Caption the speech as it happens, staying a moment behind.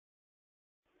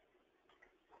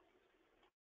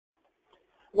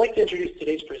I'd like to introduce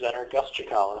today's presenter, Gus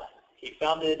Cicala. He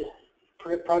founded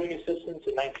Project Assistance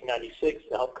in 1996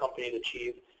 to help companies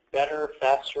achieve better,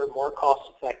 faster, more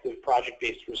cost-effective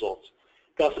project-based results.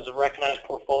 Gus is a recognized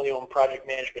portfolio and project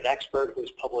management expert who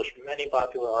has published many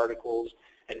popular articles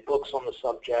and books on the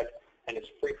subject and is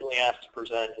frequently asked to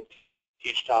present and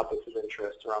teach topics of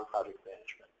interest around project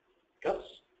management.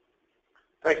 Gus?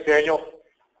 Thanks, Daniel.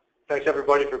 Thanks,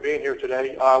 everybody, for being here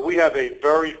today. We have a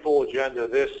very full agenda.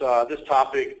 This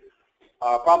topic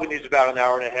probably needs about an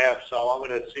hour and a half, so I'm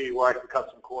going to see where I can cut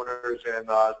some corners and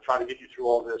try to get you through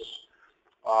all this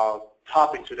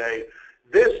topic today.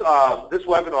 This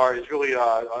webinar is really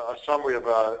a summary of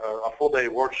a full-day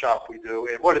workshop we do,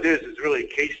 and what it is really a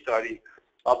case study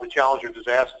of the Challenger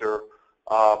disaster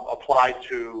applied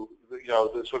to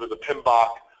the sort of the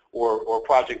PMBOK or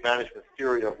project management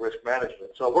theory of risk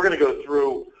management. So we're going to go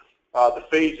through the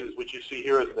phases, which you see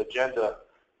here as an agenda,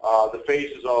 the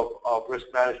phases of risk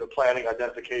management: planning,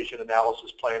 identification,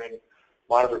 analysis, planning,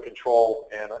 monitor, control,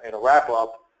 and a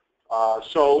wrap-up.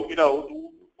 So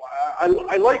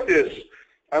I like this.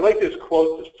 I like this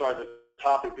quote to start the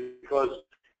topic because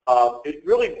it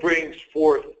really brings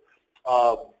forth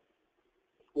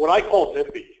what I call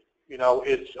NIMBY.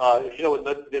 It's if you know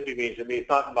what NIMBY means to me, it's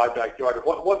not in my backyard.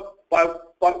 What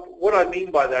I mean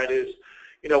by that is,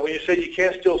 when you say you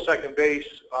can't steal second base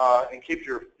and keep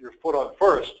your foot on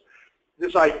first,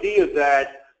 this idea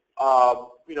that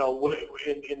in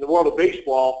the world of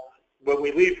baseball, when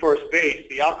we leave first base,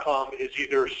 the outcome is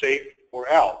either safe or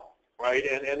out. Right,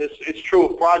 and it's true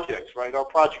of projects, right? Our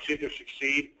projects either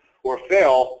succeed or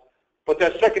fail, but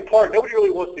that second part, nobody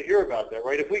really wants to hear about that,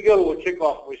 right? If we go to a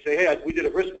kickoff and we say, hey, we did a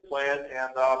risk plan,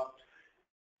 and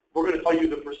we're going to tell you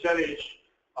the percentage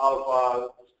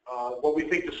of what we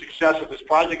think the success of this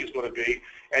project is going to be,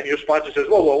 and your sponsor says,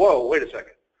 whoa, wait a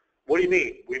second. What do you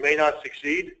mean? We may not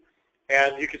succeed?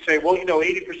 And you could say, well,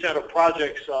 80% of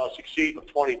projects succeed and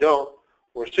 20 don't,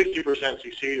 or 60%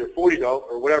 succeed or 40 don't,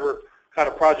 or whatever kind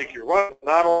of project you're running.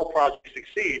 Not all projects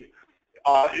succeed.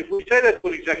 If we say that to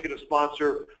an executive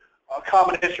sponsor, a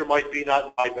common answer might be not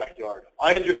in my backyard.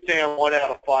 I understand 1 out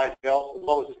of 5 fails. As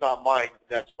long as it's not mine,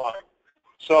 that's fine.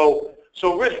 So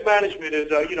risk management is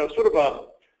sort of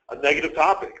a negative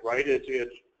topic, right? It's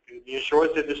the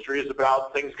insurance industry is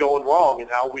about things going wrong and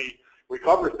how we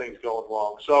recover things going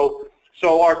wrong. So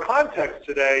our context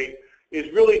today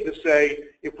is really to say,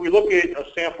 if we look at a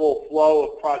sample flow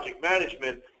of project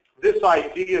management, this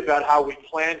idea about how we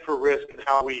plan for risk and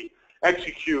how we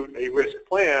execute a risk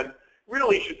plan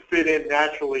really should fit in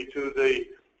naturally to the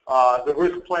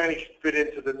risk planning should fit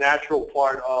into the natural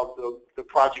part of the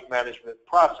project management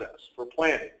process for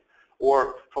planning.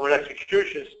 Or from an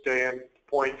execution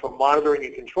standpoint, from monitoring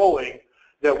and controlling,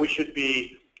 that we should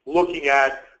be looking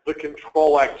at the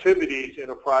control activities in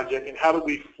a project and how do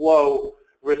we flow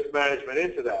risk management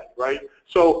into that, right?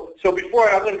 So before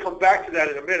I'm going to come back to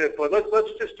that in a minute, but let's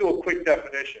just do a quick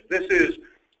definition. This is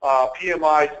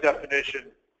PMI's definition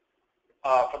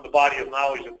from the body of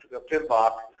knowledge of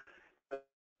PMBOK.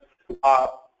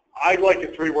 I like a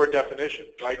 3-word definition,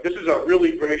 right? This is a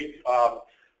really great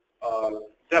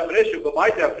definition, but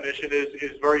my definition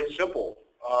is very simple: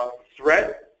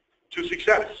 threat to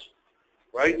success,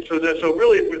 right? So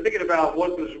really, if we're thinking about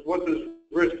what does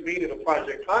risk mean in a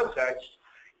project context,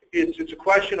 it's a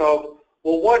question of,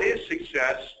 well, what is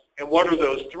success and what are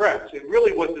those threats? And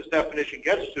really what this definition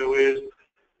gets to is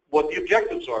what the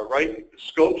objectives are, right?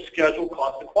 Scope, schedule,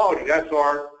 cost, and quality. That's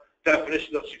our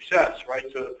definition of success, right?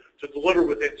 To deliver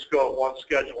within scope, on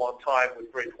schedule, on time,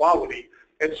 with great quality.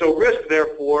 And so risk,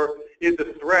 therefore, is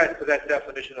the threat to that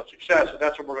definition of success, and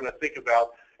that's what we're going to think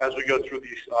about as we go through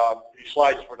these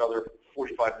slides for another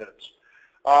 45 minutes.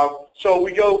 So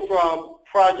we go from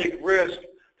project risk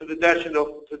to the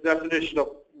definition of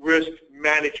risk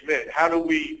management. How do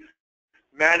we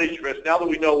manage risk? Now that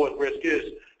we know what risk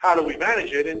is, how do we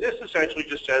manage it? And this essentially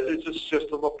just says it's a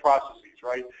system of processes,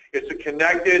 right? It's a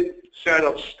connected set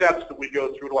of steps that we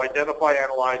go through to identify,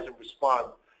 analyze, and respond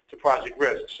to project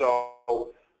risk. So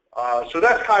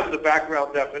that's kind of the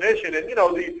background definition. And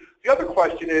the other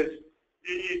question is,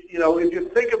 if you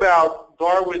think about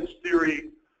Darwin's theory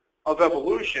of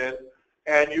evolution,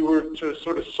 and you were to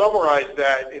sort of summarize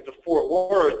that into 4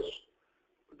 words,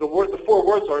 the 4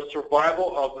 words are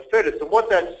survival of the fittest. And what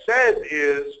that says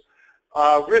is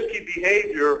risky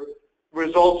behavior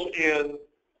results in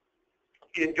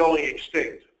going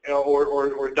extinct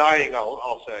or dying,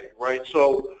 I'll say, right?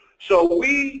 So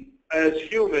we as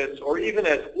humans, or even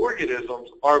as organisms,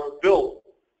 are built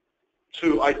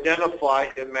to identify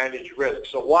and manage risk.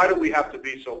 So why do we have to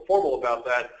be so formal about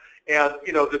that? And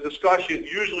the discussion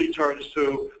usually turns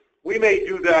to, We may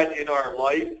do that in our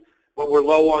life when we're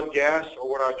low on gas,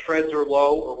 or when our treads are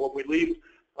low, or when we leave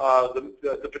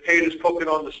the potatoes cooking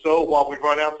on the stove while we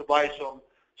run out to buy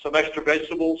some extra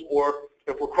vegetables, or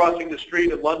if we're crossing the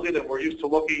street in London and we're used to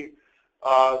looking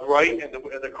right and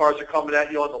the cars are coming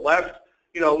at you on the left.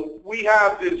 You know, we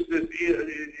have this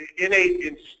innate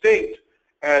instinct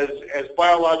as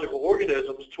biological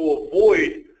organisms to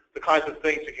avoid the kinds of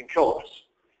things that can kill us,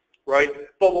 right?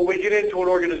 But when we get into an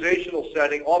organizational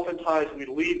setting, oftentimes we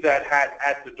leave that hat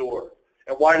at the door.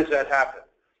 And why does that happen?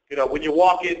 You know, when you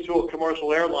walk into a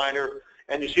commercial airliner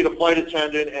and you see the flight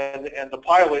attendant and the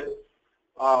pilot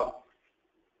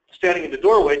standing in the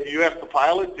doorway, do you ask the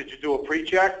pilot, did you do a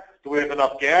pre-check? Do we have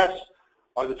enough gas?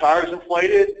 Are the tires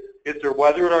inflated? Is there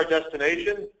weather at our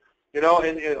destination? You know,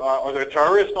 and are there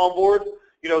terrorists on board?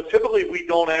 You know, typically we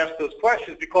don't ask those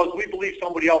questions because we believe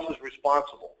somebody else is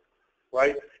responsible,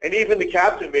 right? And even the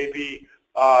captain may be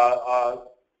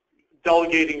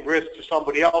delegating risk to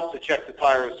somebody else to check the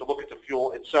tires, to look at the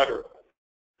fuel, etc.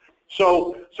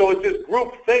 So it's this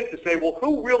group thing to say, well,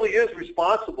 who really is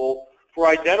responsible for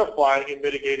identifying and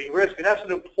mitigating risk? And that's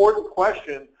an important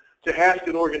question to ask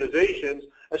in organizations,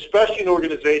 especially in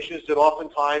organizations that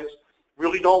oftentimes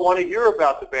really don't want to hear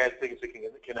about the bad things that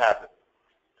can happen.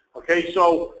 Okay,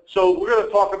 so we're going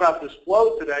to talk about this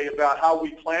flow today, about how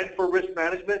we plan for risk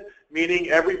management, meaning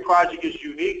every project is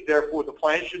unique, therefore the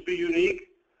plan should be unique.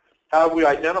 How we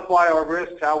identify our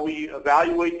risks, how we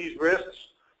evaluate these risks,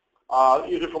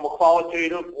 either from a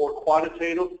qualitative or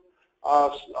quantitative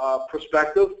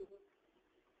perspective.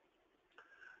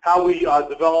 How we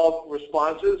develop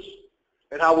responses,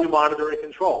 and how we monitor and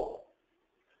control.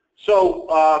 So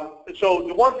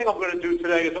the one thing I'm going to do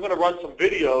today is I'm going to run some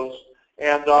videos,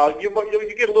 and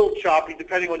you get a little choppy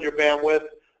depending on your bandwidth.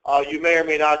 You may or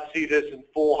may not see this in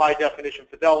full high-definition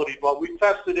fidelity, but we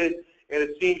tested it, and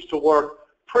it seems to work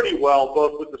pretty well,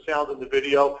 both with the sound and the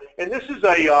video. And this is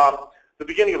the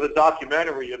beginning of a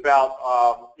documentary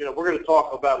about, you know, we're going to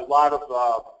talk about a lot of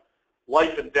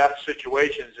life and death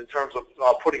situations in terms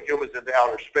of putting humans into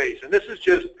outer space. And this is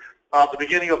just the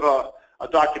beginning of a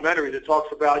documentary that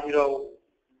talks about, you know,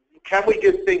 can we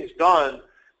get things done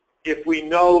if we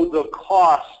know the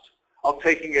cost of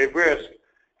taking a risk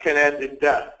can end in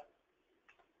death?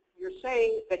 You're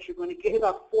saying that you're going to give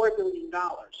up $4 billion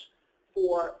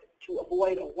to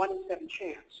avoid a 1 in 7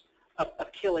 chance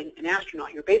of killing an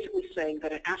astronaut. You're basically saying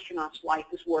that an astronaut's life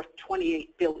is worth $28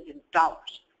 billion.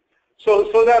 So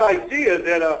that idea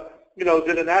that you know,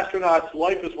 that an astronaut's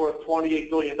life is worth $28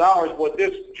 billion, what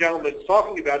this gentleman is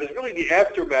talking about is really the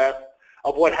aftermath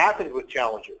of what happened with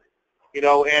Challenger. You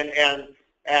know, and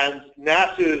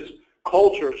NASA's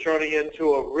culture is turning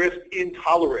into a risk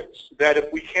intolerance, that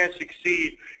if we can't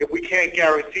succeed, if we can't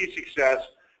guarantee success,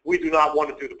 we do not want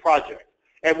to do the project.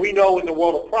 And we know in the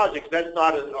world of projects that's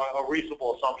not a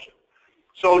reasonable assumption.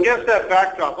 So against that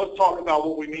backdrop, let's talk about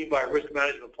what we mean by risk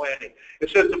management planning. It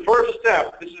says the first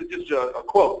step, this is just a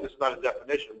quote, this is not a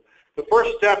definition, the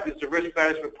first step is the risk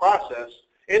management process,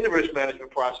 in the risk management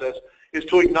process, is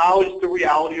to acknowledge the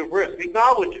reality of risk.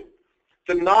 Acknowledge it.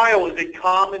 Denial is a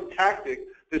common tactic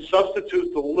that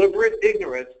substitutes deliberate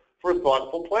ignorance for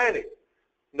thoughtful planning.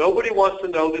 Nobody wants to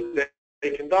know that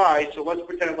they can die, so let's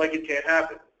pretend like it can't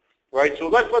happen. Right? So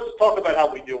let's talk about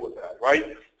how we deal with that,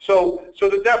 right? So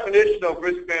the definition of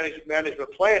risk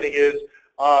management planning is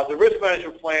the risk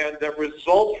management plan that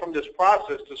results from this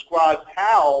process describes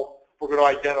how we're going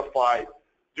to identify,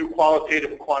 do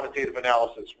qualitative and quantitative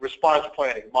analysis, response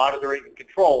planning, monitoring and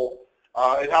control,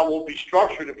 and how we'll be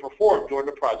structured and performed during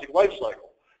the project life cycle.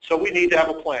 So we need to have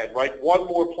a plan, right? One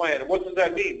more plan. And what does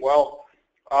that mean? Well,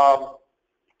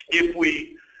 if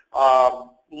we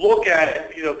look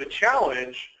at, you know, the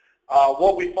challenge,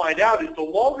 what we find out is the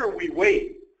longer we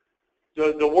wait,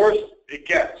 the worse it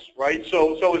gets, right?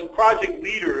 So as project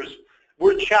leaders,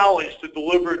 we're challenged to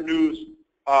deliver news,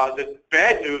 the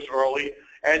bad news early,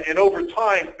 and over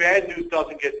time, bad news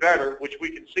doesn't get better, which we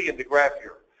can see in the graph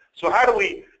here. So how do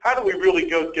we really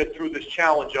get through this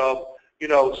challenge of, you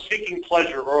know, seeking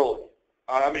pleasure early?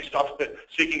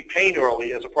 Seeking pain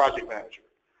early as a project manager.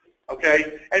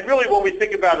 Okay, and really when we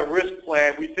think about a risk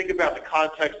plan, we think about the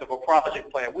context of a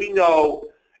project plan. We know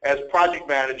as project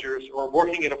managers or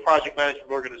working in a project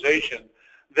management organization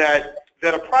that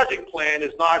a project plan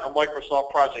is not a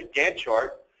Microsoft project Gantt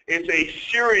chart. It's a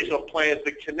series of plans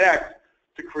that connect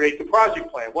to create the project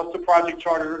plan. What's the project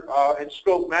charter and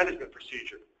scope management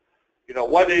procedure? You know,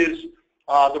 what is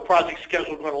the project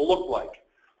schedule going to look like?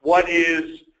 What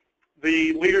is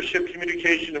the leadership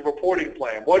communication and reporting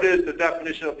plan? What is the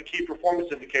definition of the key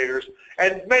performance indicators?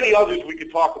 And many others we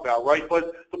could talk about, right?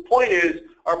 But the point is,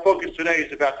 our focus today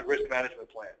is about the risk management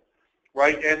plan.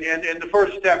 right? And the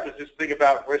first step is this thing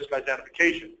about risk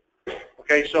identification.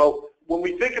 Okay, so when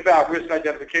we think about risk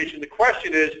identification, the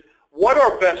question is, what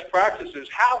are best practices?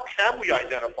 How can we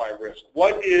identify risk?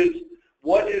 What is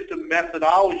the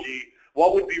methodology?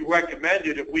 What would be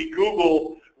recommended if we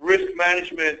Google risk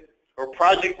management or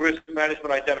project risk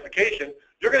management identification?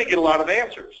 You're going to get a lot of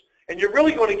answers. And you're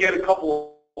really going to get a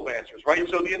couple of answers, right?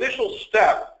 So the initial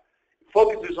step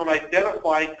focuses on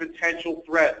identifying potential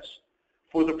threats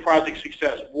for the project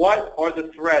success. What are the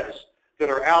threats that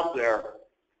are out there?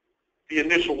 The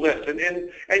initial list. And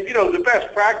you know, the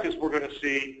best practice we're going to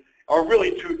see are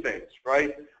really two things,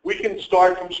 right? We can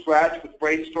start from scratch with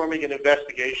brainstorming and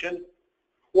investigation,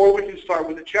 or we can start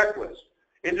with a checklist.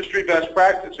 Industry best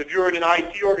practice. If you're in an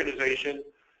IT organization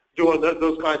doing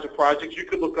those kinds of projects, you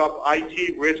could look up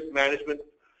IT risk management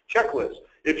checklist.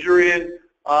 If you're in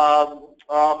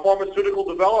pharmaceutical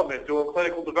development, doing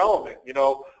clinical development, you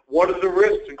know, what are the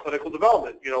risks in clinical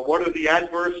development? You know, what are the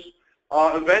adverse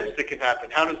events that can happen?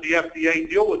 How does the FDA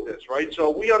deal with this, right? So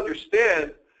we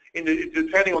understand,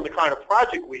 depending on the kind of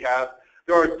project we have,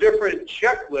 there are different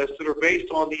checklists that are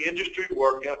based on the industry we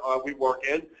work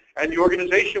in and the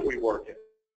organization we work in,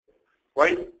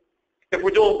 right? If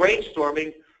we're doing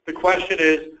brainstorming, the question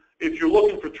is, if you're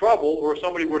looking for trouble, or if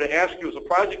somebody were to ask you as a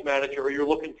project manager, are you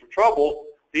looking for trouble?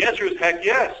 The answer is, heck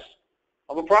yes.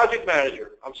 I'm a project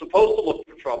manager. I'm supposed to look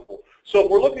for trouble. So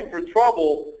if we're looking for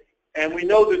trouble, and we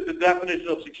know that the definition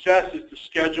of success is the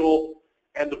schedule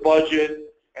and the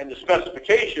budget and the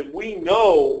specification, we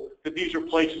know that these are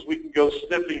places we can go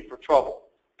sniffing for trouble,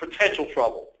 potential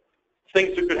trouble,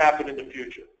 things that could happen in the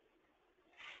future.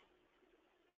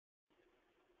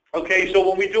 Okay, so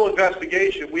when we do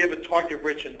investigation, we have a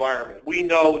target-rich environment. We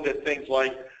know that things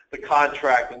like the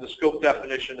contract and the scope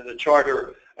definition and the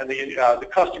charter and the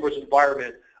customer's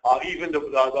environment, even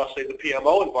I'll say the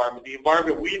PMO environment, the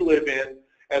environment we live in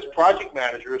as project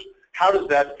managers, how does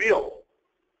that feel,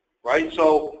 right?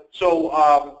 So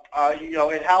you know,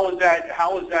 and how is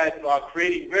that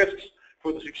creating risks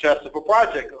for the success of a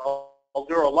project?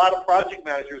 There are a lot of project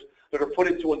managers that are put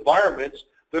into environments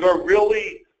that are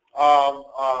really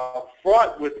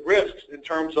fraught with risks in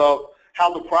terms of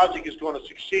how the project is going to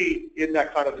succeed in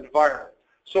that kind of environment.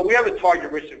 So we have a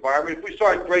target-rich environment. If we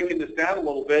start breaking this down a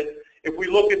little bit, if we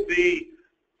look at the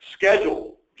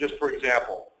schedule, just for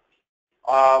example,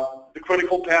 the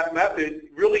critical path method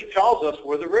really tells us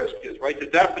where the risk is, right? The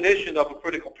definition of a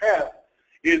critical path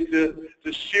is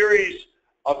the series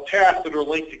of tasks that are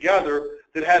linked together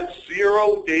that have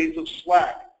 0 days of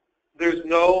slack. There's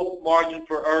no margin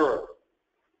for error,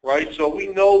 right? So we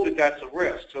know that that's a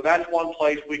risk. So that's one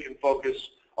place we can focus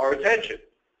our attention,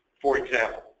 for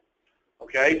example,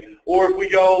 okay? Or if we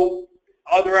go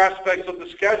other aspects of the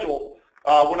schedule,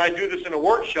 when I do this in a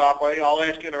workshop, I'll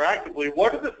ask interactively,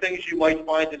 what are the things you might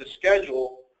find in a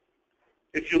schedule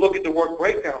if you look at the work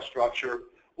breakdown structure?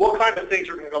 What kind of things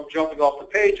are going to come jumping off the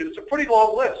page? And it's a pretty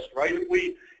long list, right? If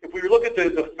we look at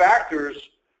the factors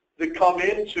that come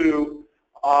into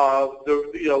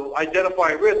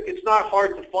identifying risk, it's not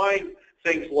hard to find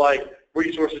things like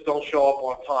resources don't show up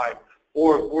on time,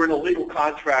 or we're in a legal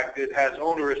contract that has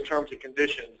onerous terms and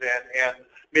conditions and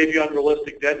maybe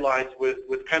unrealistic deadlines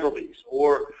with penalties,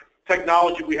 or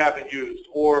technology we haven't used,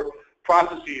 or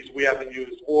processes we haven't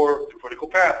used, or the critical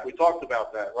path, we talked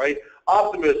about that, right?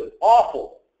 Optimism,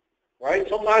 awful, right?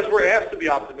 Sometimes we're asked to be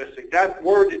optimistic. That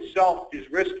word itself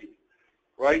is risky,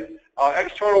 right?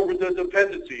 External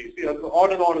dependencies, you know,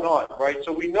 on and on and on, right?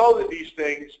 So we know that these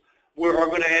things are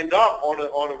going to end up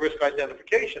on a risk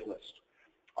identification list.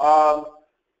 A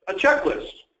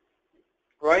checklist,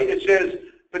 right? It says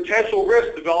potential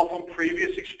risks develop from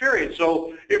previous experience.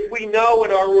 So if we know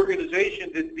in our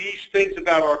organization that these things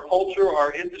about our culture,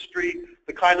 our industry,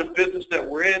 the kind of business that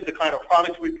we're in, the kind of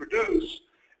products we produce,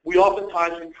 we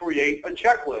oftentimes can create a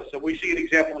checklist. And we see an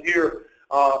example here,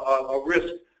 a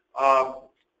risk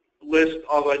list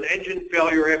of an engine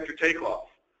failure after takeoff,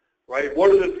 right?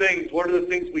 What are the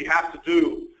things we have to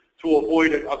do to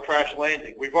avoid a crash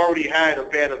landing? We've already had a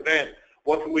bad event.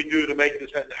 What can we do to make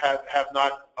this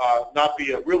not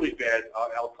be a really bad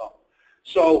outcome?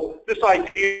 So this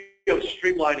idea of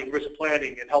streamlining risk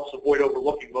planning, it helps avoid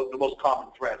overlooking the most common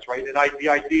threats, right? And the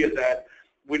idea that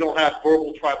we don't have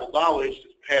verbal tribal knowledge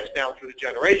that's passed down through the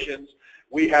generations.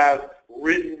 We have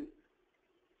written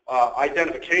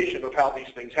identification of how these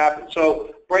things happen.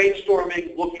 So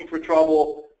brainstorming, looking for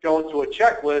trouble, going to a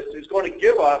checklist is going to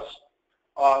give us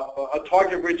a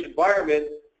target-rich environment.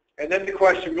 And then the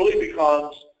question really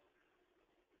becomes,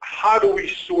 how do we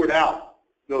sort out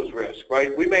those risks,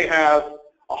 right? We may have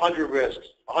 100 risks,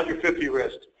 150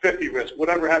 risks, 50 risks,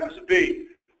 whatever it happens to be.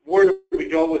 Where do we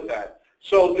go with that?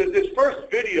 So this first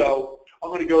video I'm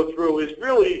going to go through is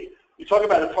really, you talk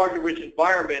about a target-rich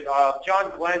environment.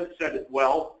 John Glenn said it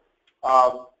well.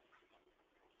 One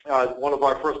of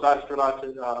our first astronauts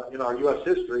in our U.S.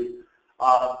 history.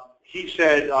 He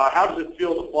said, how does it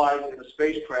feel to fly in a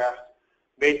spacecraft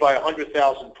made by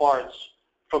 100,000 parts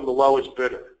from the lowest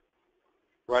bidder?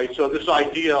 Right? So this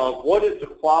idea of what is the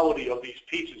quality of these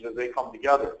pieces as they come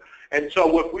together. And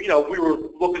so if we, if we were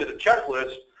looking at a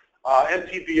checklist,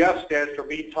 MTBF stands for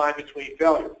mean time between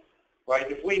failure.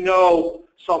 Right? If we know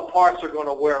some parts are going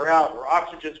to wear out, or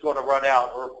oxygen's going to run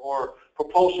out, or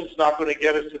propulsion's not going to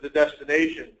get us to the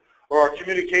destination, or our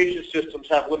communication systems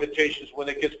have limitations when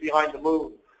it gets behind the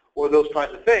moon, or those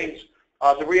kinds of things,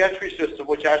 the reentry system,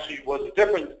 which actually was a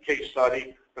different case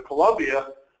study, the Columbia,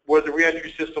 where the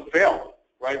reentry system failed,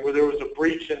 right, where there was a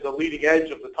breach in the leading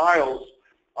edge of the tiles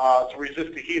to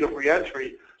resist the heat of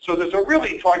reentry. So there's a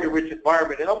really target-rich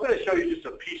environment, and I'm going to show you just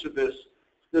a piece of this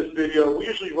video. We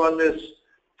usually run this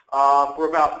for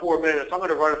about 4 minutes. I'm going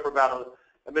to run it for about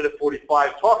a minute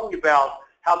 45, talking about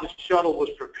how the shuttle was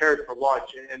prepared for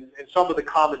launch and some of the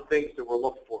common things that we're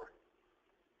looking for.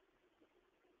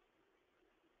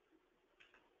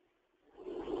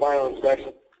 Final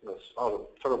inspection. I'll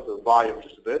turn up the volume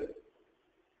just a bit.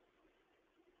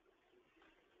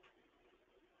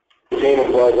 Team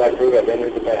employees, I approve. I've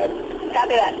entered the pad.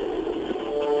 Copy that.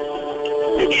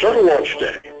 It's shuttle launch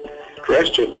day.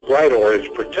 Dressed in bright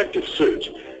orange protective suits,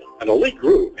 an elite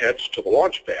group heads to the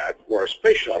launch pad where a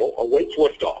space shuttle awaits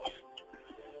liftoff.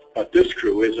 But this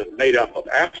crew isn't made up of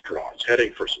astronauts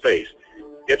heading for space.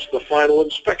 It's the final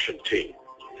inspection team.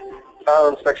 The final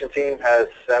inspection team has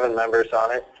 7 members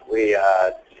on it. We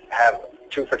have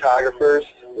 2 photographers.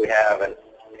 We have an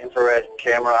infrared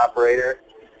camera operator.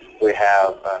 We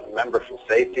have a member from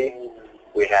safety.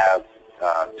 We have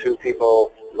 2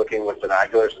 people looking with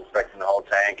binoculars, inspecting the whole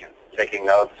tank and taking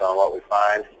notes on what we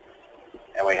find.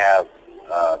 And we have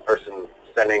a person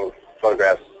sending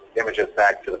photographs, images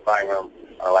back to the flying room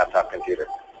on a laptop computer.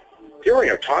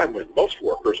 During a time when most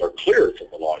workers are cleared from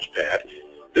the launch pad,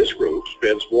 this group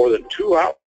spends more than 2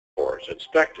 hours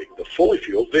inspecting the fully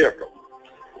fueled vehicle.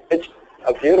 It's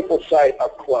a beautiful sight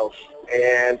up close.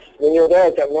 And when you're there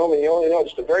at that moment, you only know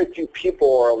just a very few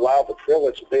people are allowed the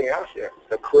privilege of being out here.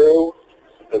 The crew,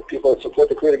 the people that support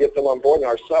the crew to get them on board, and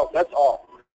ourselves, that's all.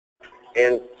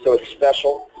 And so it's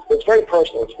special. It's very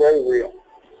personal. It's very real.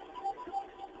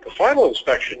 The final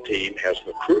inspection team has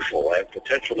the crucial and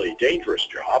potentially dangerous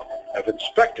job of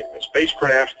inspecting the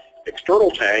spacecraft,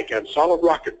 external tank, and solid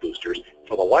rocket boosters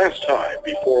for the last time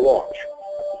before launch.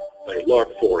 They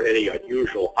look for any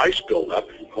unusual ice buildup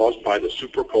caused by the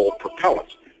super cold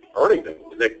propellants, earning them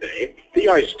the nickname the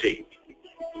Ice Team.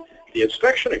 The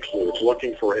inspection includes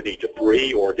looking for any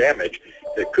debris or damage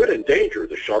that could endanger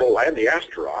the shuttle and the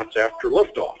astronauts after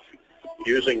liftoff.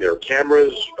 Using their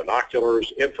cameras,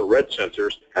 binoculars, infrared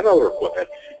sensors, and other equipment,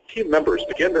 team members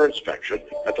begin their inspection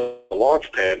at the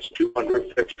launch pad's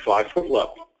 255-foot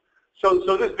level.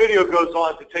 So this video goes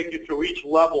on to take you through each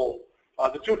level.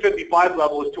 The 255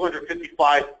 level is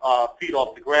 255 feet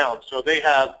off the ground. So they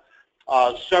have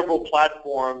several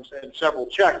platforms and several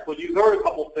checks. But you heard a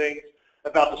couple things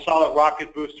about the solid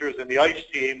rocket boosters and the Ice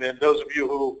Team. And those of you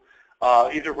who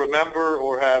either remember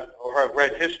or have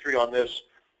read history on this,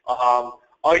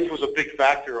 ice was a big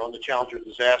factor on the Challenger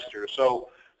disaster. So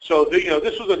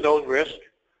this was a known risk.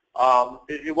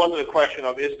 It wasn't a question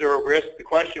of is there a risk. The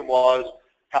question was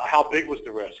how big was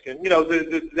the risk. And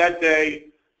that day,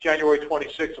 January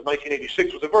 26th of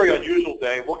 1986, was a very unusual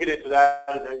day. We'll get into that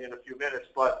in a few minutes.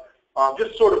 But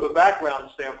just sort of a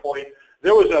background standpoint,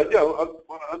 there was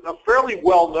a fairly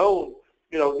well-known,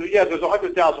 there's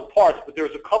 100,000 parts, but there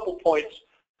was a couple points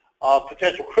of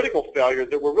potential critical failure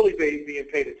that were really being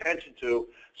paid attention to.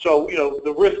 So,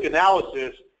 the risk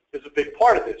analysis is a big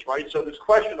part of this, right? So this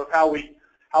question of how we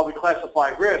classify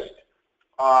risk,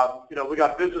 we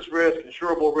got business risk,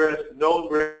 insurable risk, known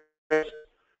risk,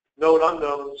 known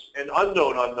unknowns, and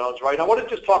unknown unknowns, right? I want to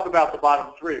just talk about the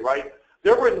bottom 3, right?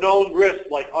 There were known risks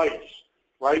like ice,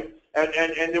 right? And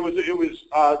it was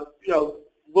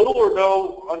little or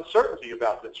no uncertainty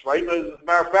about this, right? As a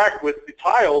matter of fact, with the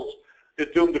tiles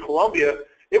that doomed the Columbia,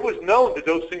 it was known that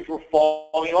those things were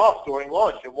falling off during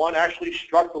launch, and one actually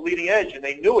struck the leading edge, and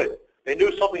they knew it. They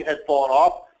knew something had fallen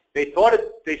off. They thought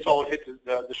they saw it hit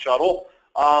the shuttle,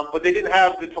 but they didn't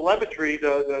have the telemetry,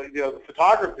 the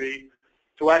photography,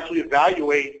 to actually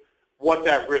evaluate what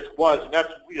that risk was, and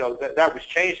that's that was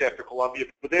changed after Columbia.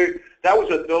 But that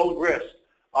was a known risk.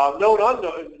 Known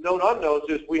unknowns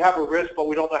is we have a risk, but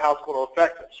we don't know how it's going to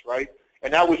affect us, right?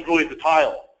 And that was really the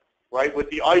tile. right? With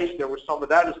the ice, there was some of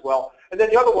that as well. And then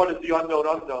the other one is the unknown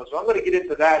unknown. So I'm going to get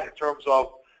into that in terms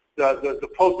of the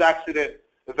post-accident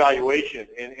evaluation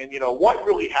and what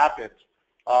really happened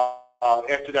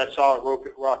after that solid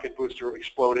rocket booster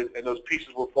exploded and those pieces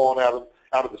were falling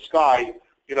out of the sky.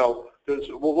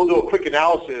 We'll do a quick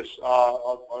analysis,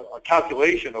 a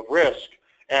calculation of risk,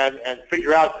 and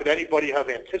figure out, could anybody have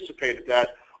anticipated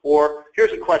that? Or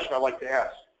here's a question I like to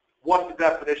ask: what's the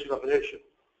definition of an issue?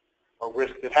 A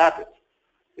risk that happens.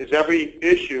 Is every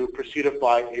issue preceded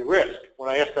by a risk? When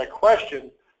I ask that question,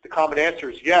 the common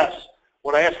answer is yes.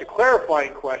 When I ask a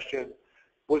clarifying question,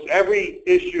 was every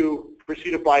issue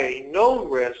preceded by a known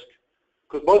risk?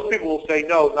 Because most people will say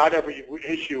no, not every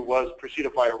issue was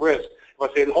preceded by a risk. If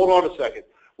I say, hold on a second,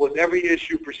 was every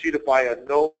issue preceded by a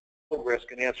known risk?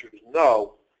 And the answer is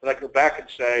no. Then I can go back and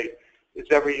say, is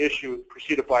every issue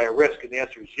preceded by a risk? And the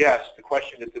answer is yes. The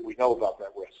question is, did we know about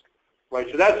that risk? Right.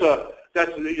 So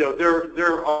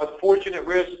they're unfortunate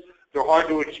risks. They're hard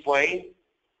to explain.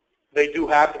 They do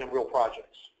happen in real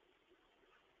projects.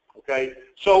 Okay.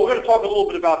 So we're going to talk a little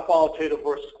bit about qualitative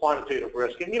versus quantitative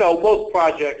risk. And most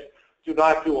projects do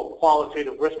not do a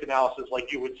qualitative risk analysis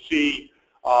like you would see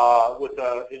with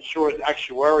insurance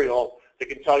actuarial. They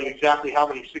can tell you exactly how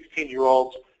many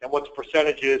 16-year-olds and what the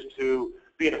percentage is to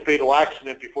be in a fatal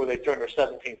accident before they turn their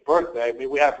 17th birthday. I mean,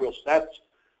 we have real stats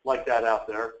like that out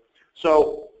there.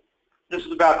 So this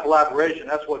is about collaboration.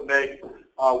 That's what Meg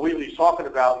Wheatley's talking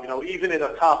about. Even in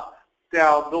a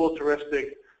top-down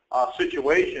militaristic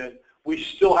situation, we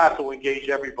still have to engage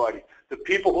everybody. The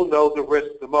people who know the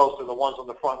risk the most are the ones on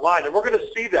the front line. And we're going to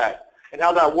see that and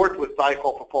how that worked with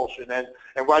dipole propulsion. And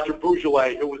Roger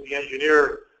Bourgeois, who was the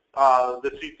engineer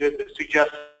that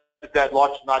suggested that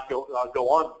launch not go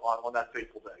on that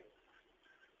fateful day.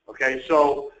 Okay,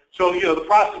 so the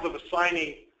process of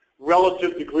assigning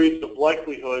relative degrees of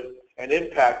likelihood and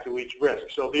impact to each risk.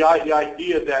 So the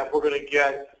idea that we're going to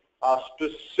get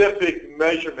specific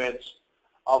measurements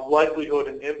of likelihood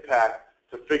and impact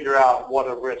to figure out what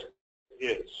a risk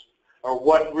is, or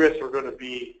what risks are going to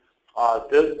be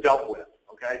dealt with.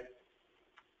 Okay.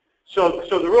 So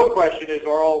the real question is,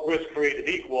 are all risks created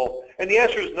equal? And the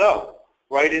answer is no,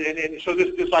 right? And so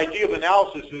this idea of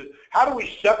analysis is, how do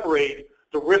we separate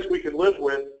the risk we can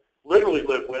literally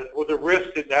live with, or the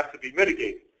risks that have to be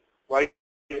mitigated, right?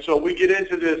 And so we get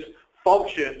into this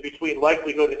function between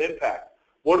likelihood and impact.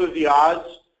 What are the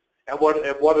odds, and what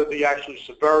are the actual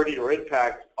severity or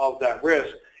impact of that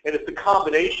risk? And it's the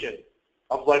combination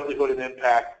of likelihood and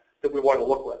impact that we want to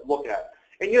look at.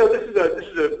 And this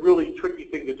is a really tricky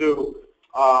thing to do.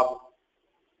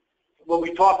 When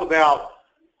we talk about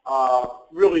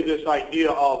really this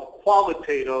idea of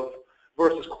qualitative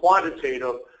versus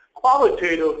quantitative,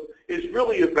 qualitative is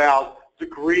really about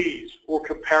degrees or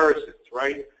comparisons,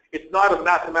 right? It's not a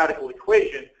mathematical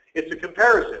equation, it's a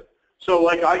comparison. So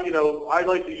like I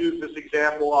like to use this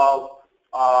example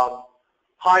of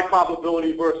high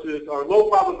probability versus, or low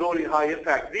probability and high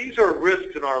impact. These are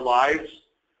risks in our lives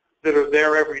that are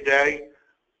there every day,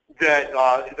 that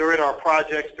they're in our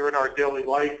projects, they're in our daily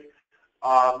life.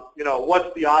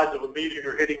 What's the odds of a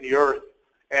meteor hitting the Earth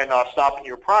and stopping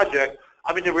your project?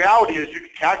 I mean, the reality is you can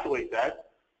calculate that.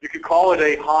 You could call it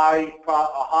a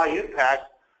high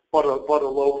impact, but a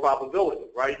low probability,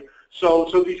 right? So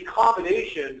these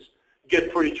combinations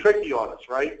get pretty tricky on us,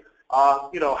 right?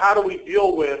 How do we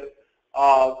deal with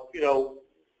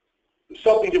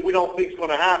something that we don't think is going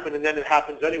to happen, and then it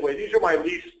happens anyway? These are my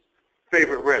least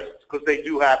favorite risks, because they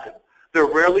do happen. They're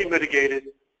rarely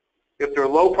mitigated. If they're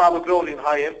low probability and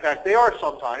high impact, they are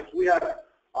sometimes. We have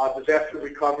disaster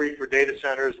recovery for data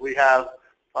centers. We have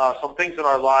some things in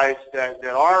our lives that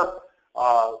are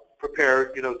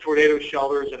prepared, tornado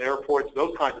shelters and airports,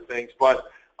 those kinds of things.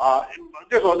 But I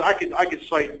could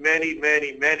cite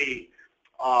many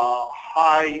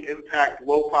high impact,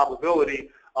 low probability.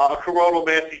 A coronal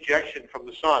mass ejection from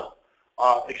the sun,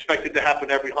 expected to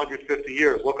happen every 150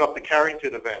 years. Look up the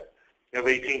Carrington event of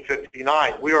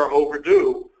 1859. We are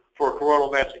overdue for a coronal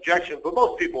mass ejection, but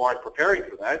most people aren't preparing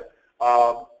for that.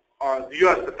 The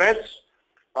U.S. Defense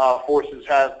Forces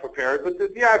have prepared, but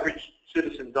the average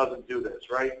citizen doesn't do this,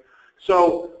 right?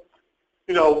 So,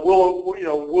 will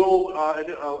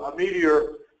a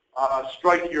meteor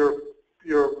strike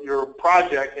your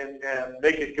project and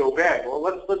make it go bad? Well,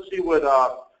 let's see what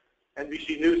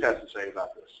NBC News has to say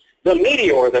about this. The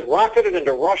meteor that rocketed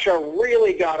into Russia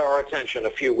really got our attention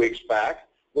a few weeks back.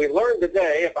 We learned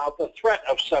today about the threat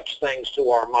of such things to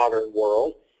our modern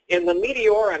world. In the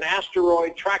meteor and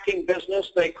asteroid tracking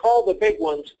business, they call the big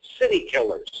ones city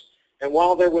killers. And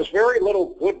while there was very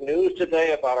little good news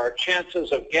today about our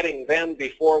chances of getting them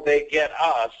before they get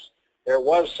us, There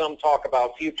was some talk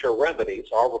about future remedies.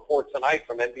 Our report tonight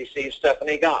from NBC's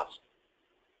Stephanie Gus.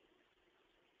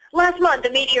 Last month, a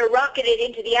meteor rocketed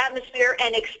into the atmosphere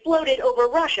and exploded over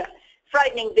Russia.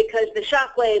 Frightening because the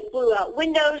shockwave blew out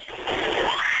windows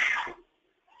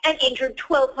and injured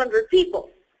 1,200 people.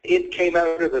 It came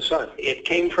out of the sun. It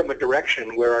came from a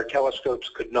direction where our telescopes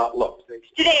could not look.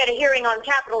 Today at a hearing on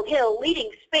Capitol Hill,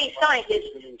 leading space scientists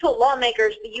told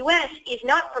lawmakers the U.S. is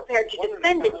not prepared to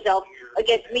defend itself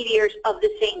against meteors of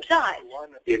the same size.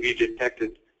 If you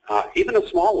detected even a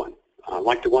small one,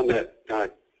 like the one that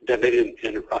detonated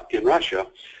in Russia,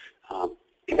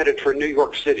 headed for New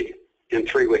York City in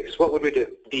 3 weeks, what would we do?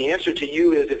 The answer to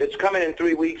you is if it's coming in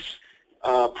 3 weeks,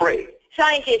 pray.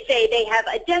 Scientists say they have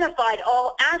identified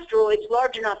all asteroids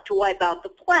large enough to wipe out the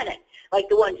planet, like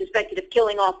the one suspected of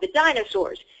killing off the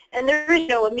dinosaurs, and there is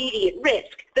no immediate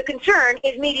risk. The concern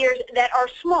is meteors that are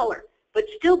smaller, but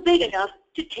still big enough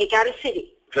to take out a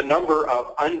city. The number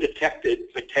of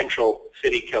undetected potential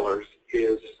city killers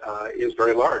is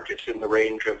very large. It's in the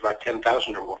range of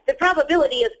 10,000 or more. The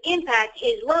probability of impact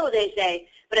is low, they say,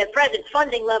 but at present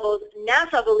funding levels,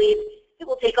 NASA believes it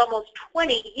will take almost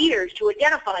 20 years to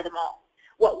identify them all.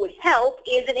 What would help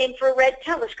is an infrared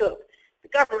telescope. The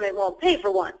government won't pay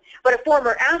for one, but a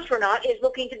former astronaut is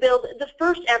looking to build the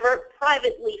first ever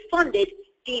privately funded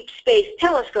deep space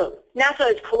telescope.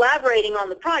 NASA is collaborating on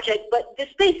the project, but the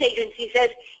space agency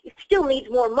says it still needs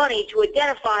more money to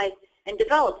identify and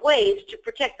develop ways to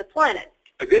protect the planet.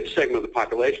 A good segment of the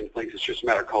population thinks it's just a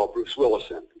matter of call Bruce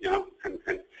Willis in,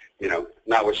 and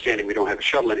notwithstanding we don't have a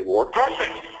shuttle anymore.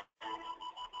 Perfect.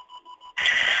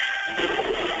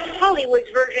 Hollywood's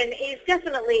version is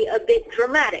definitely a bit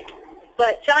dramatic,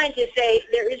 but scientists say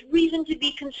there is reason to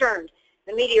be concerned.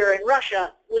 The meteor in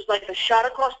Russia was like a shot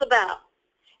across the bow.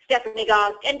 Stephanie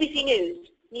Gus, NBC News,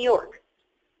 New York.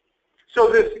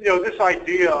 So this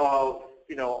idea of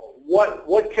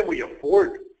what can we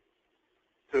afford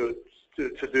to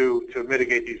do to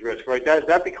mitigate these risks, right?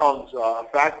 That becomes a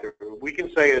factor. We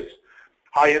can say it's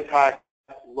high impact,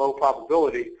 low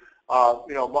probability.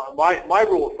 My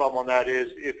rule of thumb on that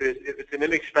is if it's an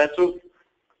inexpensive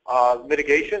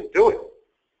mitigation, do it,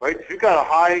 right? If you've got a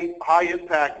high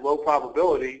impact, low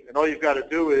probability, and all you've got to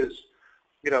do is,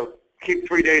 keep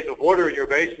 3 days of water in your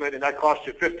basement, and that costs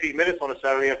you 15 minutes on a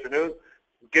Saturday afternoon,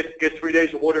 get 3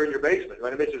 days of water in your basement,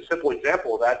 right? I mean, it's a simple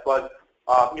example of that, but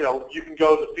you can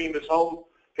go to FEMA's home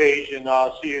page and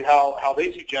see how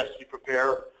they suggest you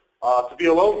prepare to be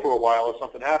alone for a while if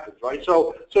something happens, right?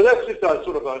 So that's just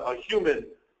sort of a human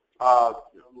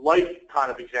life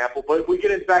kind of example. But if we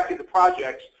get back into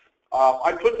projects,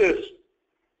 I put this,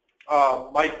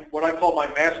 what I call my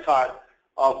mascot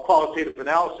of qualitative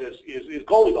analysis is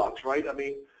Goldilocks, right? I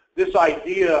mean, this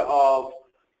idea of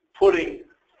putting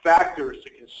factors to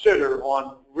consider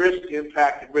on risk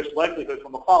impact and risk likelihood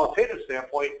from a qualitative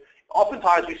standpoint,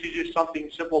 oftentimes we see just something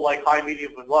simple like high,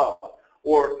 medium, and low.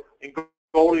 Or in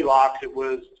Goldilocks, it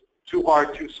was too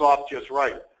hard, too soft, just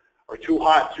right. Or too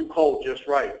hot, too cold, just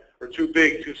right. Or too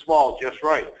big, too small, just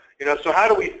right. So how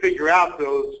do we figure out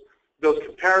those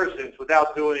comparisons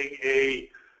without doing a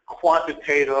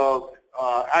quantitative,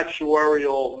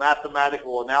 actuarial,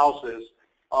 mathematical analysis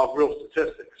of real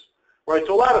statistics, right?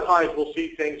 So a lot of times we'll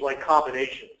see things like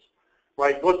combinations,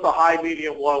 right? What's the high,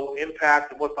 medium, low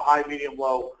impact and what's the high, medium,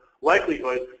 low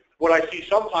likelihood? What I see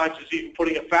sometimes is even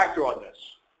putting a factor on this,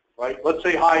 right? Let's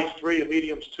say high is 3 and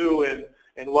medium's 2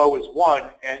 and low is 1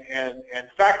 and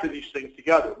factor these things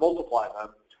together, multiply them,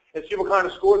 and see what kind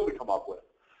of scores we come up with.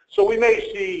 So we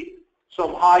may see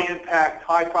some high impact,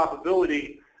 high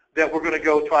probability that we're going to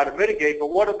go try to mitigate, but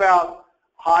what about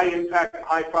high impact,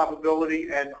 high probability,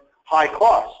 and high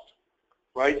cost,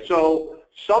 right? So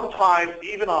sometimes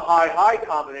even a high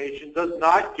combination does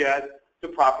not get the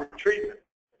proper treatment.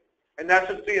 And that's,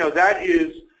 that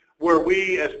is where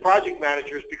we as project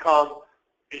managers become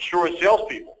insurance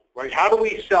salespeople, right? How do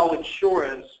we sell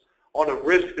insurance on a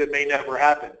risk that may never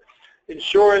happen?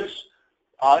 Insurance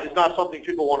is not something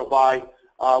people want to buy.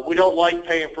 We don't like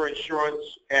paying for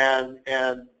insurance and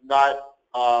not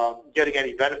getting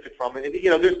any benefit from it.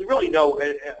 And, there's really no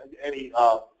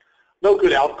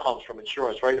good outcomes from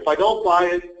insurance, right? If I don't buy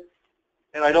it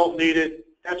and I don't need it,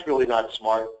 that's really not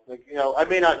smart. Like, I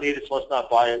may not need it, so let's not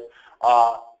buy it.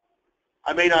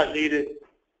 I may not need it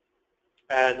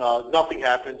and nothing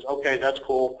happens. Okay, that's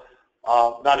cool.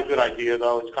 Not a good idea,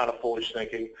 though. It's kind of foolish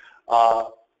thinking.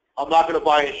 I'm not going to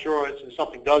buy insurance and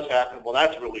something does happen. Well,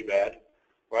 that's really bad,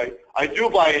 right? I do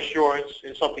buy insurance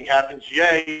and something happens.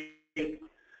 Yay,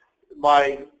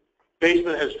 my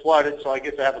basement has flooded, so I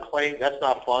get to have a claim. That's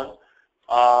not fun.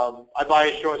 I buy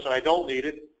insurance and I don't need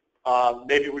it.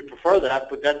 Maybe we prefer that,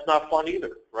 but that's not fun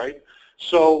either, right?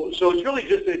 So it's really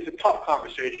just, it's a tough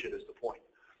conversation is the point,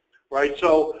 right?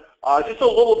 So just a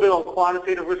little bit on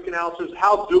quantitative risk analysis.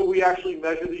 How do we actually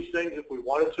measure these things if we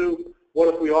wanted to?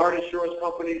 What if we are an insurance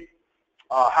company?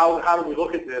 How do we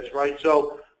look at this, right?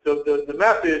 So the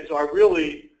methods are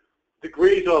really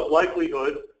degrees of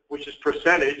likelihood, which is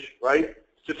percentage, right?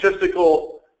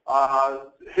 Statistical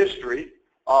history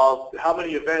of how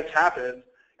many events happened,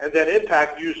 and then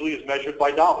impact usually is measured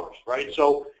by dollars, right?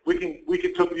 So we can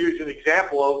use an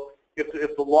example of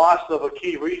if the loss of a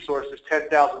key resource is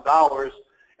 $10,000,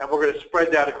 and we're going to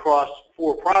spread that across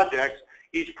 4 projects.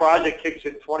 Each project kicks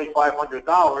in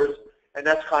 $2,500, and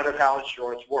that's kind of how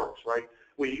insurance works, right?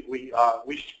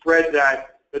 We spread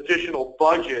that additional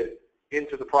budget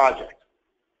into the project.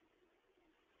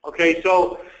 Okay,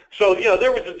 so you know,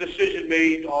 there was a decision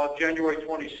made on January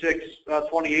 28th,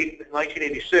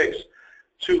 1986,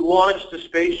 to launch the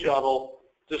space shuttle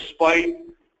despite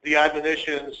the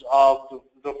admonitions of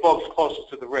the folks closest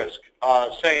to the risk,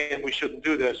 saying we shouldn't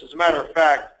do this. As a matter of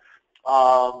fact,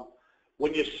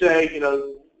 when you say, you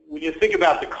know, when you think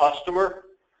about the customer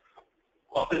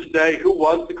on this day, who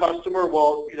was the customer?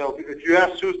 Well, you know, if you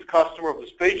ask who's the customer of the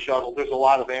space shuttle, there's a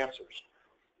lot of answers.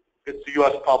 It's the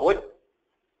U.S. public.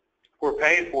 We're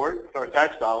paying for it with our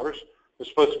tax dollars. There's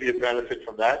supposed to be a benefit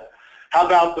from that. How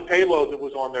about the payload that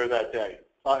was on there that day?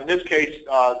 In this case,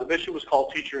 the mission was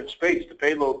called Teacher in Space. The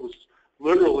payload was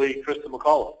literally Krista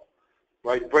McCullough,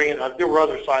 right? There were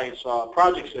other science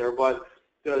projects there, but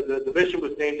the mission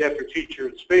was named after Teacher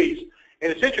in Space.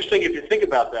 And it's interesting if you think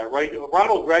about that, right?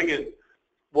 Ronald Reagan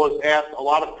was asked a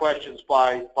lot of questions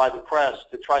by the press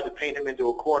that tried to paint him into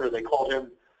a corner. They called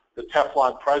him the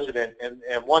Teflon president,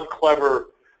 and one clever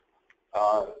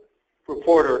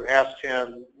reporter asked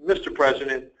him, Mr.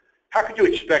 President, how could you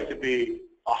expect to be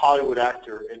a Hollywood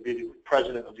actor and be the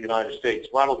President of the United States?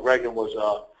 Ronald Reagan was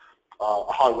a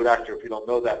Hollywood actor, if you don't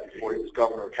know that, before he was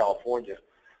governor of California.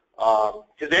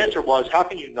 His answer was, how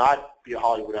can you not be a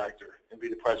Hollywood actor and be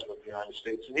the President of the United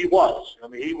States? And he was. I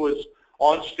mean, he was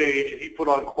on stage, and he put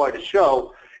on quite a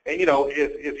show. And, you know,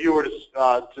 if you were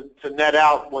to net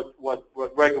out what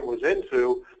Reagan was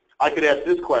into, I could ask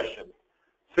this question.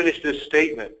 Finish this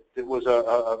statement. It was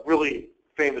a really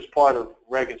famous part of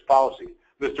Reagan's policy.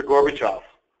 Mr. Gorbachev,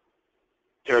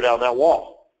 tear down that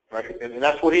wall, right? And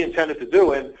that's what he intended to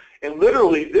do. And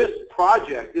literally this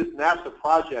project, this NASA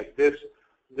project, this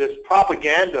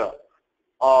propaganda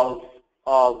of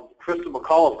Krista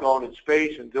McCullough going in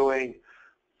space and doing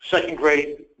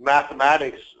second-grade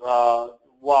mathematics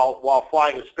while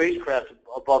flying a spacecraft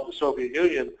above the Soviet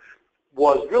Union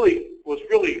was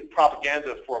really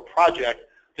propaganda for a project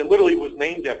that literally was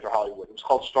named after Hollywood. It was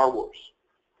called Star Wars.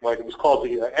 Right? It was called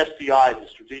the SDI, the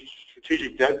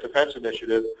Strategic Defense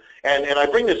Initiative. And I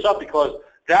bring this up because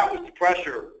that was the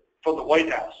pressure from the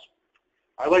White House.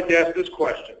 I'd like to ask this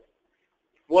question.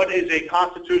 What is a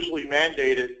constitutionally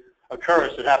mandated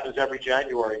occurrence that happens every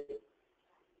January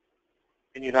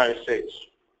in the United States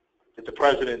that the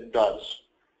President does?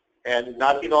 And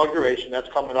not the inauguration, that's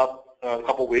coming up in a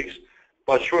couple weeks,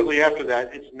 but shortly after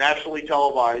that, it's nationally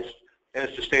televised, and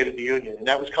it's the State of the Union. And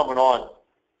that was coming on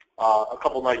a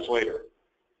couple nights later,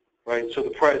 right?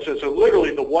 So so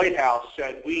literally the White House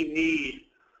said we need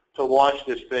to launch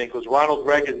this thing because Ronald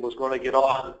Reagan was going to get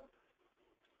on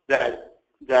that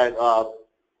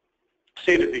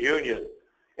State of the Union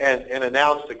and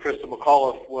announced that Krista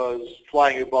McCullough was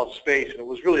flying above space, and it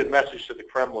was really a message to the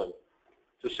Kremlin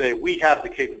to say we have the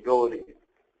capability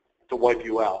to wipe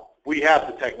you out. We have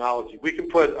the technology. We can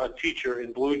put a teacher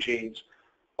in blue jeans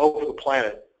over the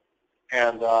planet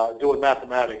and doing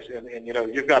mathematics, and you know,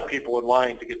 you've got people in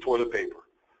line to get toilet paper,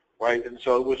 right? And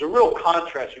so it was a real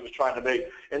contrast he was trying to make,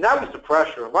 and that was the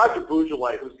pressure. And Roger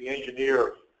Bougelight, who's the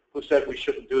engineer who said we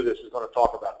shouldn't do this, is going to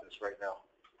talk about this right now.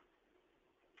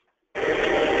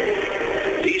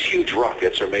 These huge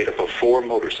rockets are made up of 4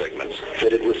 motor segments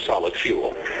fitted with solid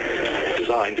fuel,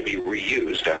 designed to be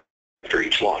reused after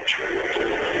each launch.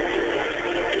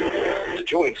 The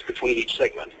joints between each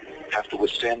segment have to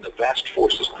withstand the vast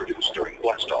forces produced during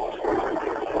blast-off.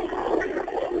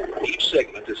 Each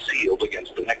segment is sealed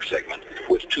against the next segment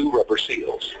with 2 rubber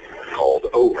seals, called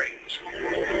O-rings.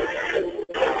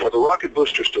 For the rocket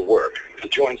boosters to work, the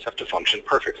joints have to function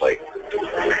perfectly.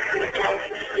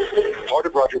 Part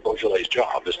of Roger Beaujolais'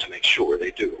 job is to make sure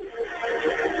they do.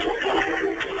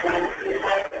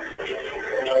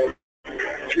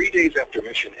 3 days after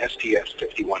mission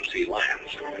STS-51C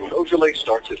lands, Beaujolais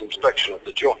starts his inspection of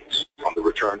the joints on the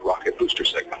returned rocket booster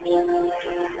segments.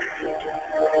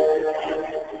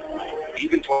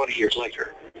 Even 20 years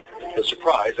later, the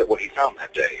surprise at what he found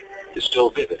that day is still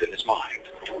vivid in his mind.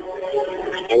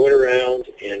 I went around,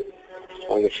 and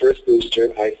on the first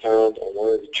booster, I found on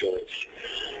one of the joints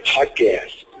hot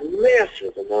gas,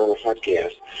 massive amount of hot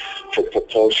gas for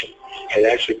propulsion. Had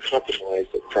actually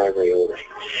compromised the primary O-ring.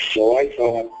 So I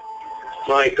thought,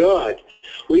 my God,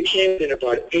 we came in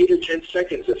about 8 or 10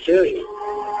 seconds of failure.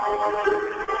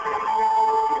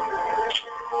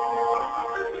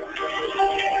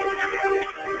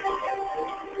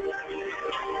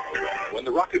 When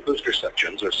the rocket booster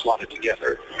sections are slotted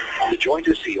together, the joint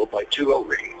is sealed by 2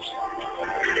 O-rings.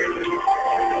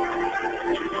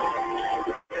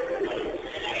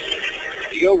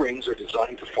 The O-rings are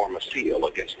designed to form a seal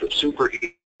against the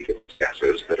superheated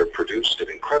gases that are produced at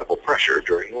incredible pressure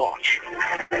during launch.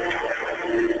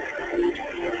 The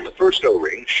first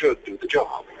O-ring should do the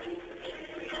job.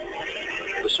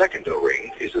 The second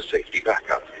O-ring is a safety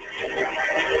backup.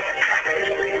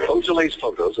 Beausoleil's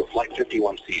photos of Flight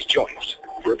 51C's joints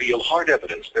reveal hard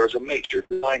evidence there is a major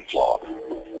design flaw.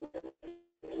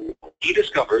 He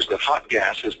discovers that hot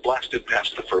gas has blasted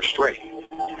past the first ring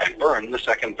and burned the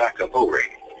second backup O-ring.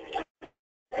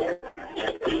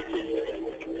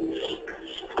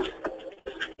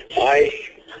 I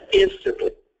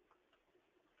instantly,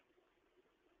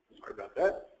 Sorry about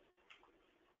that.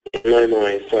 in my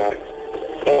mind, thought,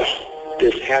 oh,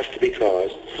 this has to be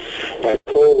caused by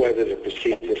cold weather that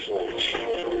precedes this launch.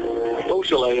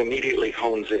 Beausoleil immediately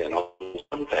hones in on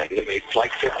one thing that made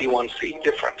Flight 51C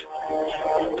different: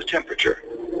 the temperature.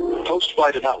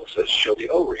 Post-flight analysis showed the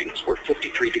O-rings were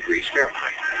 53 degrees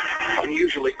Fahrenheit,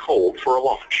 unusually cold for a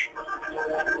launch.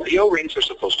 The O-rings are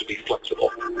supposed to be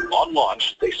flexible. On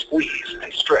launch, they squeeze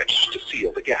and stretch to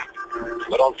seal the gap.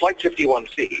 But on Flight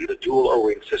 51C, the dual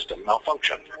O-ring system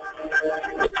malfunctioned.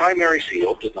 The primary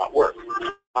seal did not work.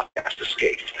 Hot gas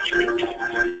escaped.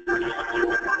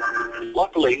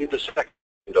 Luckily, the second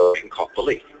O-ring caught the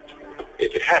leak.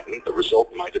 If it hadn't, the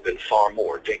result might have been far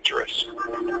more dangerous.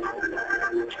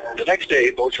 The next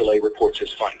day, Beausoleil reports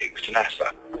his findings to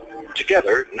NASA.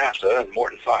 Together, NASA and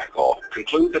Morton Thiokol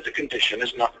conclude that the condition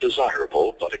is not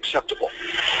desirable but acceptable.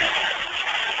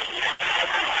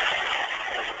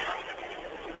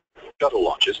 Shuttle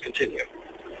launches continue.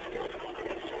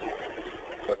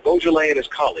 But Beausoleil and his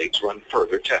colleagues run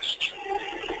further tests.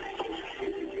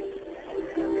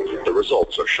 The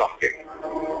results are shocking.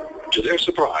 To their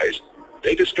surprise,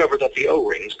 they discover that the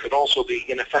O-rings could also be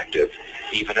ineffective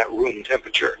even at room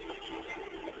temperature.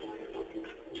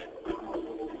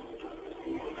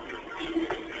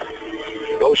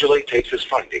 Beausoleil takes his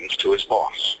findings to his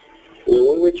boss.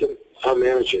 When we went to our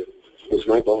manager, who was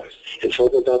my boss, and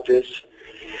told him about this,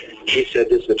 he said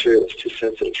this material was too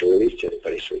sensitive to release to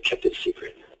anybody, so he kept it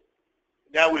secret.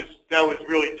 That was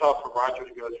really tough for Roger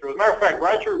to go through. As a matter of fact,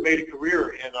 Roger made a career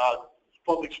in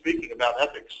public speaking about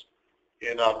ethics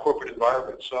in corporate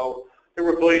environments. So there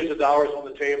were billions of dollars on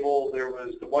the table. There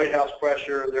was the White House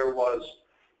pressure. There was,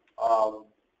 a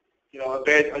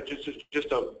bad,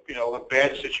 just a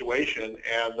bad situation,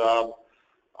 and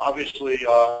obviously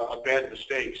a bad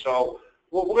mistake. So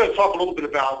we're going to talk a little bit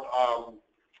about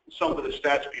some of the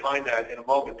stats behind that in a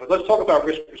moment. But let's talk about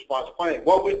risk response planning.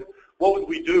 What would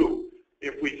we do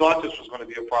if we thought this was going to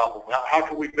be a problem? How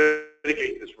can we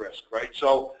mitigate this risk, right?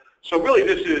 So really,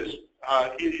 this is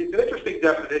it's an interesting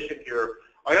definition here.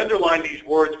 I underline these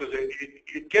words because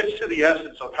it gets to the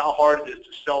essence of how hard it is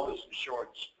to sell this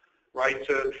insurance, right?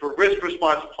 For risk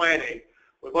response planning,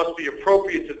 it must be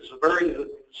appropriate to the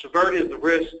severity of the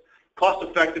risk,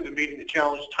 cost-effective in meeting the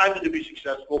challenge, timely to be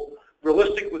successful,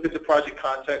 realistic within the project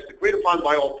context, agreed upon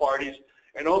by all parties,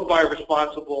 and owned by a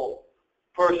responsible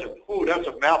person. Ooh, that's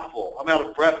a mouthful. I'm out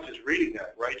of breath just reading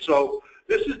that, right? So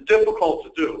this is difficult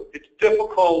to do. It's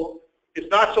difficult. It's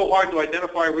not so hard to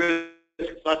identify risk.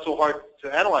 It's not so hard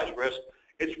to analyze risk.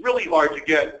 It's really hard to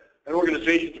get an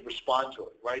organization to respond to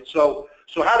it, right? So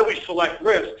how do we select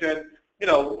risk? And,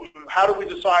 how do we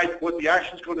decide what the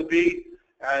action is going to be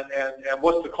and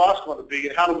what's the cost going to be,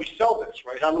 and how do we sell this,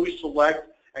 right? How do we select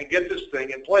and get this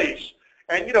thing in place?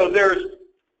 And, there's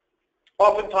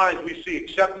oftentimes we see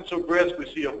acceptance of risk, we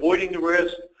see avoiding the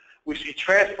risk, we see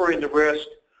transferring the risk,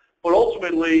 but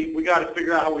ultimately we got to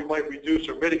figure out how we might reduce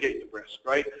or mitigate the risk,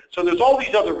 right? So there's all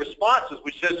these other responses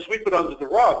which says sweep it under the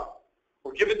rug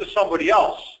or give it to somebody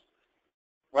else,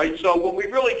 right? So when we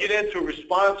really get into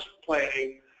response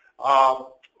planning,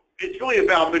 it's really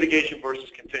about mitigation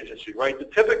versus contingency, right? The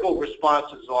typical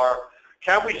responses are,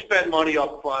 can we spend money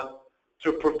up front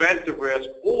to prevent the risk,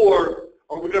 or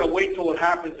are we going to wait till it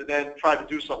happens and then try to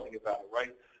do something about it,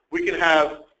 right? We can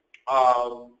have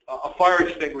a fire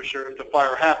extinguisher if the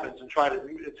fire happens and try to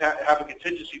have a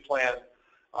contingency plan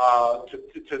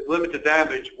to limit the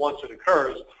damage once it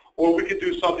occurs, or we could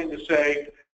do something to say,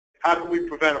 how can we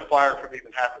prevent a fire from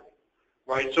even happening,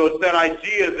 right? So it's that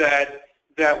idea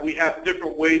that we have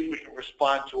different ways we can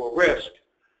respond to a risk.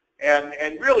 And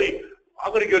really,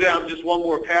 I'm going to go down just one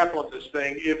more path on this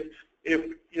thing. If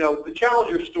you know, the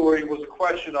Challenger story was a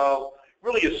question of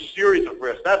really a series of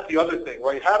risks. That's the other thing,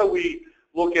 right? How do we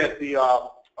look at the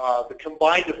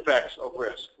combined effects of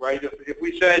risk, right? If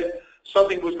we said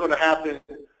something was going to happen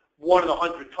 1 in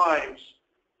 100 times,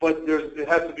 but it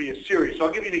has to be a series. So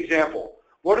I'll give you an example.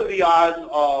 What are the odds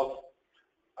of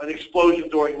an explosion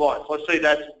during launch? Let's say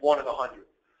that's 1 in 100.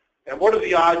 And what are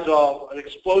the odds of an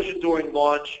explosion during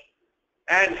launch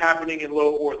and happening in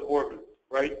low Earth orbit,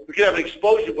 right? We could have an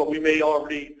explosion, but we may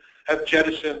already have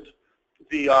jettisoned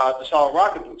the solid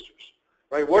rocket boosters,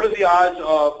 right? What are the odds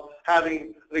of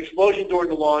having an explosion during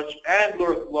the launch and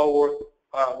low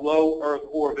Earth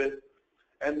orbit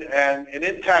and an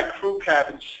intact crew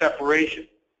cabin separation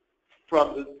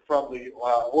from the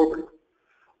orbiter?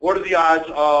 What are the odds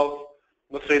of,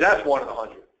 let's say that's 1 in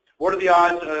 100. What are the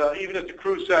odds, even if the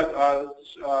crew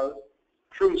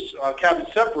cabin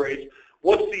separates,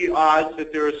 what's the odds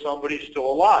that there is somebody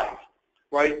still alive,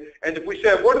 right? And if we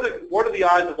said, what are the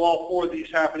odds of all 4 of these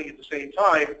happening at the same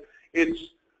time, it's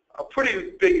a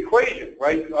pretty big equation,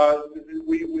 right?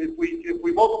 If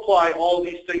we multiply all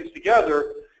these things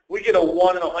together, we get a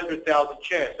 1 in 100,000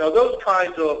 chance. Now, those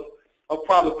kinds of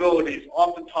probabilities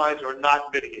oftentimes are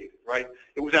not mitigated, right?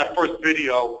 It was that first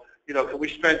video, you know, can we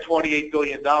spend $28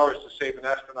 billion to save an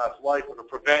astronaut's life or to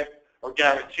prevent or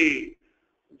guarantee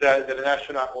that an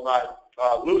astronaut will not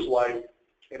lose life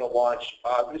in a launch?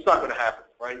 It's not going to happen,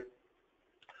 right?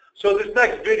 So this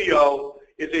next video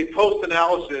is a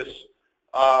post-analysis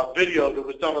video that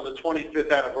was done on the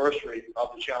 25th anniversary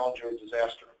of the Challenger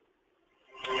disaster.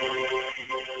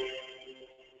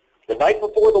 The night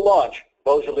before the launch,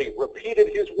 Bosley repeated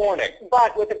his warning.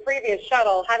 But with the previous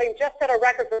shuttle having just set a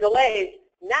record for delays,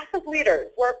 NASA's leaders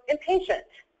were impatient.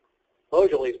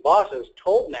 Bosley's bosses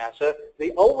told NASA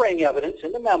the O-ring evidence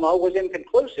in the memo was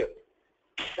inconclusive.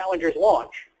 Challenger's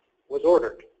launch was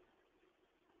ordered.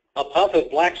 A puff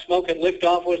of black smoke at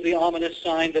liftoff was the ominous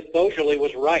sign that Bosley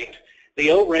was right.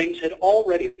 The O-rings had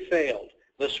already failed.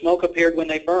 The smoke appeared when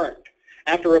they burned.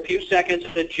 After a few seconds,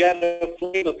 a jet of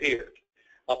flame appeared.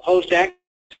 A post-accident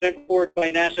report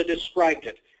by NASA described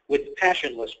it with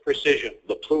passionless precision.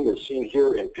 The plume is seen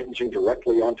here impinging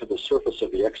directly onto the surface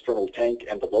of the external tank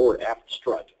and the lower aft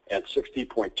strut at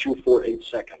 60.248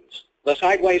 seconds. The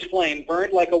sideways flame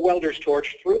burned like a welder's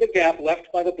torch through the gap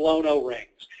left by the blown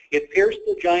O-rings. It pierced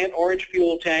the giant orange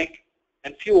fuel tank,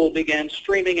 and fuel began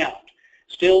streaming out.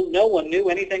 Still, no one knew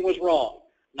anything was wrong.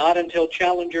 Not until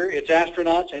Challenger, its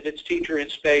astronauts, and its teacher in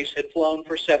space had flown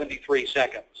for 73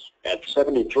 seconds. At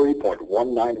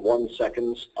 73.191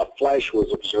 seconds, a flash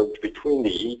was observed between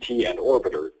the ET and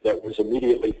orbiter that was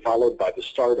immediately followed by the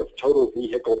start of total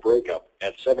vehicle breakup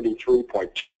at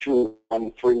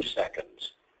 73.213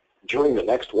 seconds. During the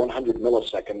next 100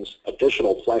 milliseconds,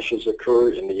 additional flashes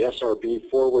occur in the SRB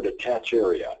forward attach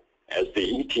area. As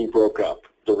the ET broke up,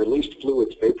 the released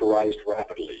fluids vaporized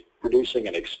rapidly, producing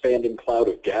an expanding cloud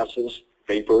of gases,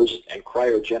 vapors, and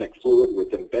cryogenic fluid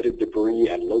with embedded debris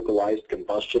and localized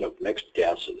combustion of mixed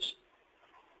gases.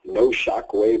 No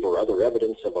shock wave or other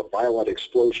evidence of a violent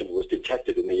explosion was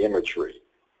detected in the imagery.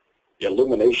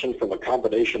 Illumination from a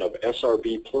combination of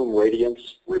SRB plume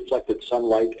radiance, reflected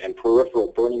sunlight, and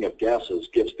peripheral burning of gases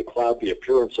gives the cloud the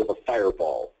appearance of a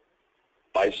fireball.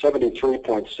 By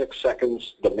 73.6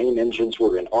 seconds, the main engines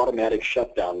were in automatic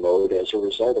shutdown mode as a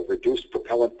result of reduced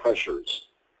propellant pressures.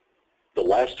 The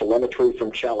last telemetry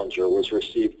from Challenger was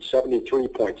received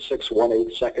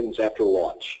 73.618 seconds after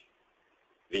launch.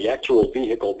 The actual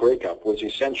vehicle breakup was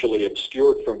essentially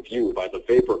obscured from view by the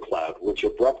vapor cloud which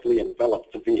abruptly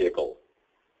enveloped the vehicle.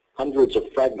 Hundreds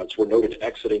of fragments were noted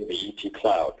exiting the ET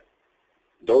cloud.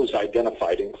 Those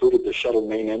identified included the shuttle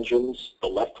main engines, the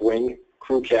left wing,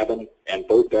 crew cabin, and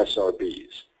both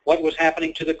SRBs. What was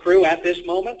happening to the crew at this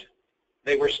moment?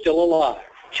 They were still alive.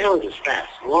 Challenge is fast.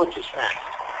 Launch is fast.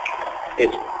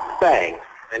 It's bang,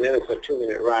 and then it's a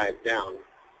 2-minute ride down.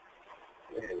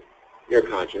 And you're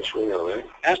conscious, we know that.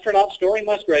 Astronaut Story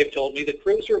Musgrave told me the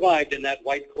crew survived in that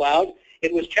white cloud.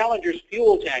 It was Challenger's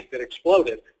fuel tank that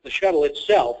exploded. The shuttle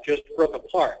itself just broke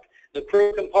apart. The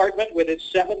crew compartment with its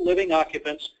 7 living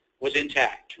occupants was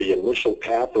intact. The initial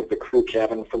path of the crew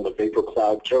cabin from the vapor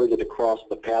cloud carried it across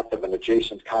the path of an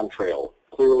adjacent contrail,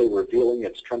 clearly revealing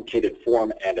its truncated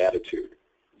form and attitude.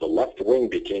 The left wing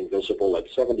became visible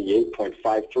at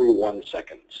 78.531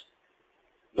 seconds.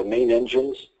 The main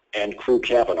engines and crew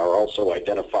cabin are also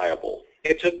identifiable.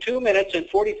 It took 2 minutes and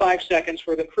 45 seconds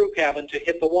for the crew cabin to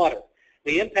hit the water.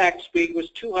 The impact speed was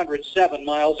 207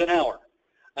 miles an hour.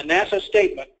 A NASA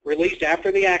statement released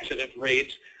after the accident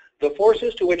reads, "The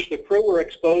forces to which the crew were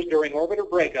exposed during orbiter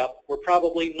breakup were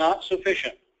probably not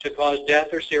sufficient to cause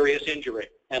death or serious injury."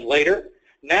 And later,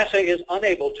 NASA is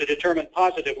unable to determine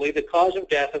positively the cause of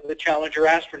death of the Challenger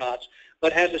astronauts,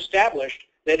 but has established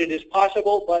that it is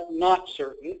possible but not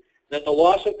certain that the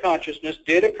loss of consciousness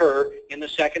did occur in the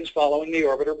seconds following the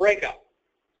orbiter breakup.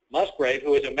 Musgrave,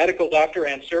 who is a medical doctor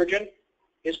and surgeon,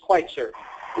 is quite certain.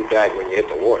 You died when you hit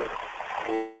the water.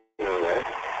 You know that?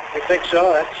 I think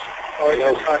so. That's always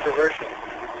been controversial.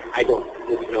 I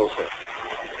don't know, sir.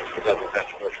 It doesn't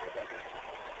controversial about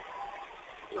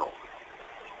that. No.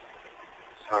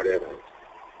 It's hard evidence.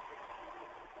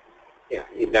 Yeah,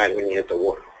 you died when you hit the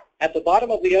water. At the bottom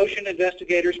of the ocean,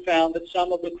 investigators found that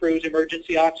some of the crew's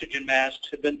emergency oxygen masks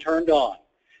had been turned on.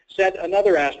 Said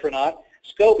another astronaut,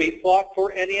 "Scobie fought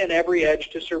for any and every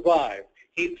edge to survive.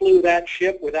 He flew that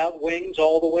ship without wings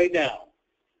all the way down."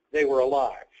 They were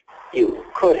alive. You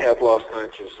could have lost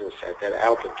consciousness at that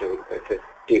altitude if it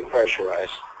depressurized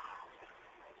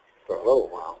for a little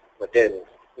while. But then,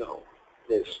 you know,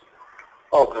 there's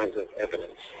all kinds of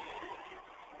evidence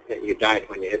that you died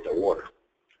when you hit the water.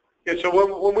 Yeah, so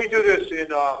when we do this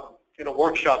in a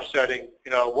workshop setting,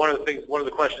 you know, one of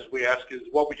the questions we ask is,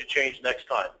 what would you change next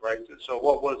time, right? So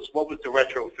what was the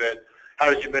retrofit? How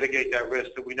did you mitigate that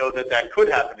risk that we know that could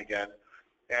happen again?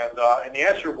 And the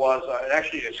answer was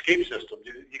actually an escape system.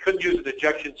 You couldn't use an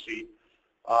ejection seat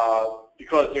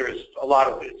because there's a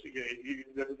lot of it.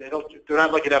 They're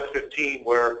not like an F-15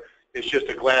 where it's just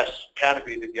a glass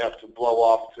canopy that you have to blow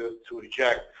off to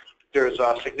eject. There's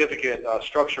a significant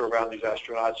structure around these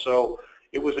astronauts, so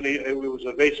it was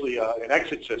basically an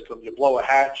exit system. You blow a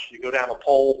hatch, you go down a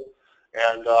pole,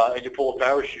 and you pull a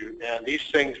parachute. And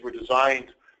these things were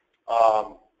designed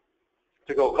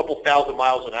to go a couple thousand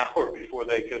miles an hour before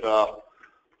they could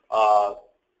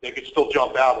still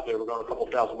jump out if they were going a couple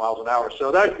thousand miles an hour.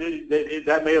 So that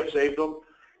may have saved them.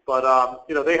 But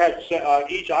you know, they had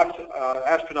each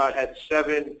astronaut had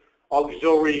 7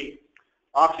 auxiliary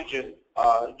oxygen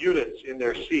units in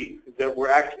their seat that were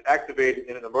activated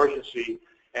in an emergency,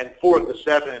 and 4 of the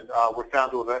 7 were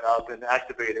found to have been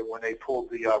activated when they pulled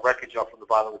the wreckage up from the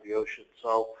bottom of the ocean.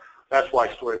 So that's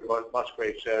why Story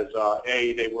Musgrave says,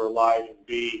 A, they were alive, and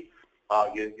B,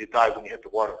 you died when you hit the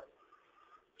water.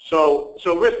 So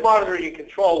risk monitoring and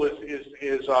control is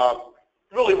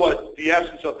really what the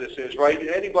essence of this is, right?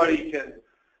 Anybody can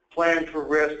plan for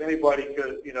risk. Anybody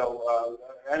could, you know,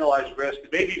 analyze risk,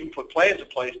 maybe even put plans in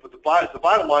place. But the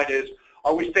bottom line is,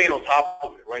 are we staying on top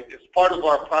of it, right? As part of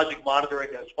our project monitoring,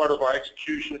 as part of our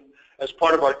execution, as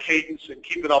part of our cadence and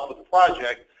keeping up with the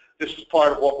project, this is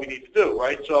part of what we need to do,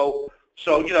 right? So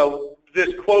you know,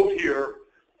 this quote here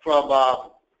from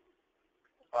the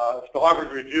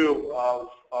Harvard Review of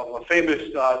a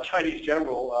famous Chinese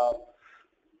general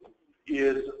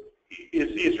is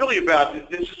really about,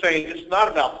 this is saying it's not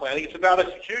about planning, it's about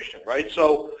execution, right?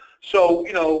 So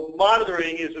you know,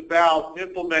 monitoring is about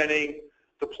implementing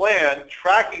the plan,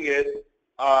 tracking it,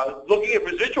 looking at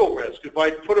residual risk. If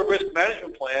I put a risk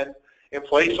management plan in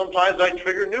place, sometimes I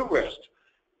trigger new risk.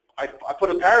 I put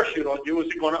a parachute on you, is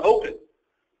it going to open?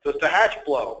 Does the hatch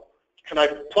blow? Can I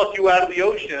pluck you out of the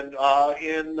ocean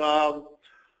in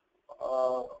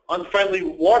unfriendly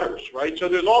waters, right? So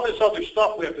there's all this other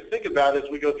stuff we have to think about as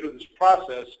we go through this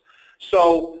process.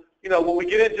 So, you know, when we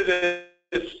get into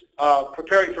this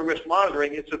preparing for risk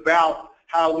monitoring, it's about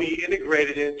how we integrate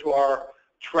it into our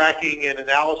tracking and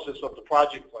analysis of the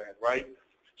project plan, right?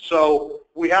 So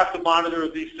we have to monitor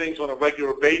these things on a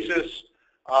regular basis.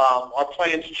 Our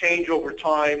plans change over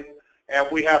time, and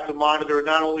we have to monitor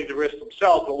not only the risks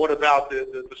themselves, but what about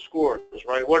the scores,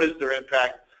 right? What is their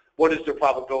impact? What is their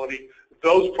probability?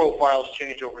 Those profiles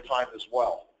change over time as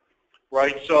well,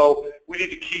 right? So we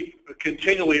need to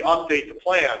continually update the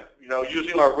plan, you know,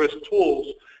 using our risk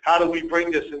tools. How do we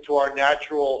bring this into our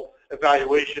natural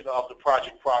evaluation of the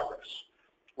project progress,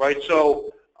 right?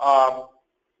 So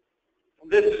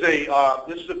this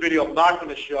is a video I'm not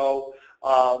going to show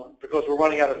because we're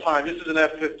running out of time. This is an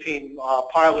F-15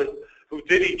 pilot who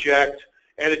did eject,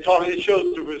 and it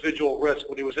shows the residual risk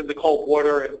when he was in the cold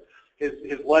water and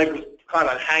his leg was kind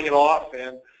of hanging off,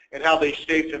 and how they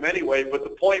saved him anyway. But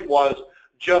the point was,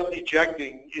 just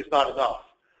ejecting is not enough,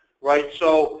 right?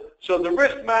 So the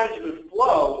risk management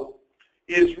flow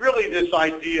is really this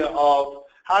idea of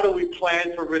how do we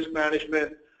plan for risk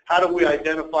management, how do we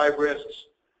identify risks,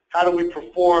 how do we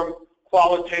perform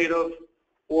qualitative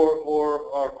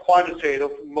or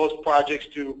quantitative. Most projects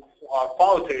do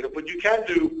qualitative, but you can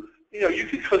do, you know, you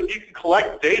can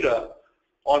collect data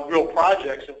on real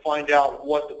projects and find out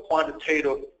what the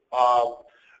quantitative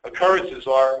occurrences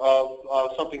are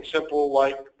of something simple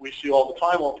like we see all the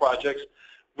time on projects.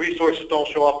 Resources don't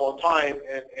show up on time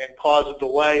and cause a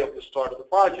delay of the start of the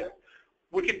project.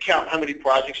 We can count how many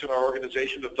projects in our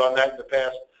organization have done that in the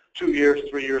past 2 years,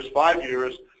 3 years, 5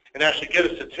 years, and actually get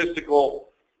a statistical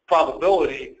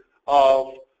probability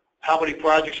of how many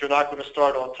projects are not going to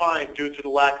start on time due to the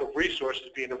lack of resources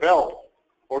being available,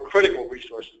 or critical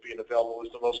resources being available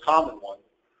is the most common one.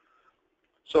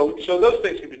 So those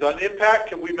things can be done. Impact,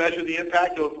 can we measure the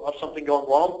impact of something going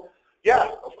wrong?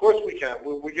 Yeah, of course we can.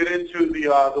 When we get into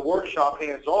the workshop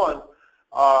hands-on,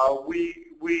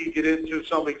 we get into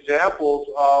some examples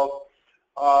of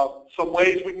some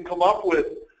ways we can come up with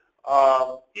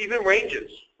even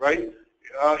ranges, right?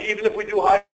 Even if we do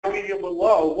high, medium, and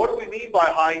low, what do we mean by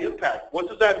high impact? What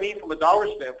does that mean from a dollar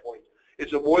standpoint?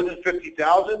 Is it more than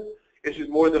 $50,000? Is it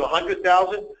more than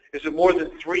 $100,000? Is it more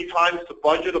than 3 times the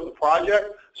budget of the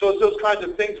project? So it's those kinds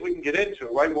of things we can get into,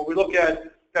 right? When we look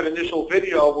at that initial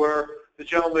video where the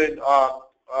gentleman,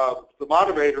 the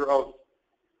moderator of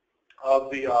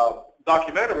the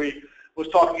documentary, was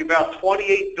talking about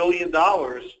 $28 billion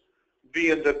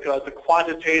being the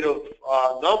quantitative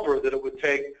number that it would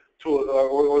take to,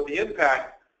 or the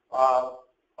impact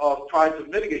of trying to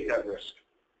mitigate that risk.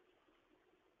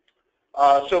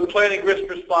 So planning risk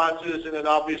responses, and then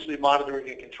obviously monitoring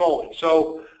and controlling.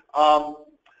 So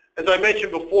as I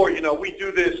mentioned before, we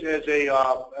do this as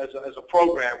a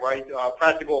program, right?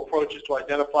 Practical approaches to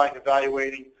identifying,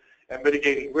 evaluating, and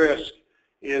mitigating risk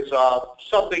is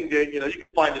something that, you can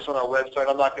find this on our website.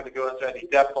 I'm not going to go into any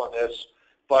depth on this,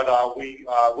 but we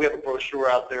have a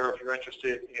brochure out there if you're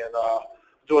interested in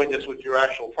doing this with your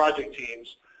actual project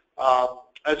teams.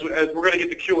 As we're going to get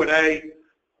the Q&A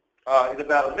in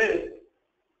about a minute.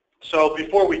 So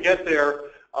before we get there,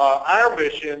 our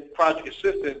mission, Project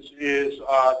Assistance, is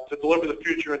to deliver the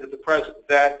future into the present.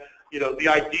 That, the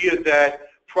idea that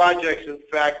projects, in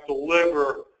fact,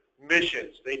 deliver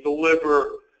missions. They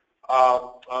deliver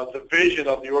the vision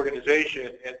of the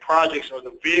organization, and projects are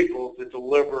the vehicles that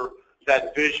deliver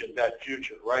that vision, that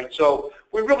future, right? So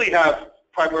we really have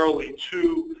primarily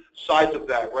 2 sides of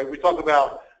that, right? We talk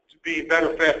about being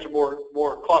better, faster,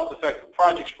 more cost-effective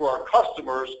projects for our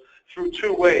customers through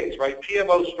 2 ways, right?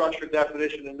 PMO, structured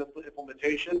definition and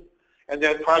implementation, and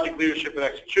then project leadership and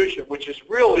execution, which is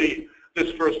really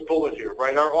this first bullet here,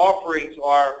 right? Our offerings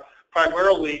are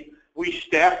primarily, we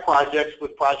staff projects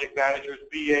with project managers,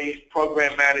 BAs,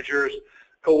 program managers,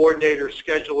 coordinators,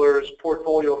 schedulers,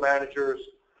 portfolio managers,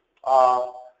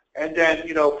 and then,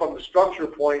 from the structure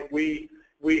point, we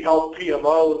help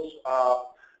PMOs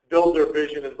build their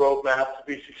vision and roadmap to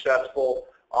be successful,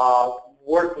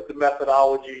 work with the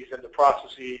methodologies and the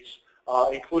processes,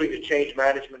 including the change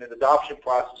management and adoption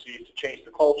processes to change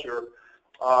the culture.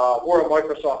 We're a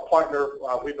Microsoft partner.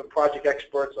 We've been project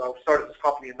experts. We started this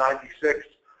company in '96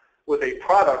 with a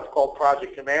product called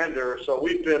Project Commander, so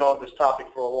we've been on this topic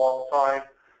for a long time.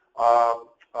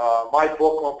 My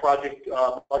book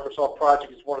on Microsoft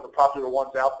Project is one of the popular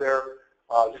ones out there.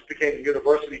 This became a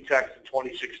university text in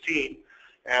 2016.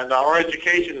 And our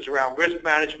education is around risk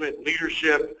management,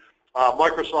 leadership,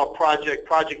 Microsoft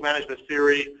project management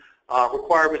theory,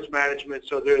 requirements management.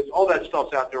 So there's all that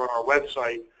stuff's out there on our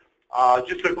website.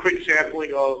 Just a quick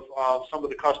sampling of some of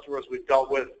the customers we've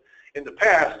dealt with in the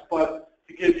past, but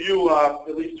to give you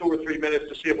at least 2 or 3 minutes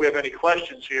to see if we have any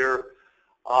questions here.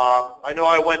 I know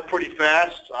I went pretty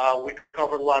fast. We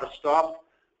covered a lot of stuff.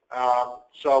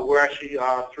 So we're actually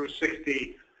through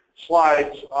 60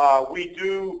 slides. We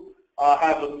do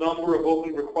have a number of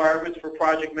open requirements for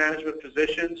project management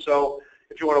positions. So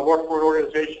if you want to work for an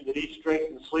organization that eats, drinks,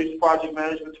 and sleeps project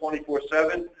management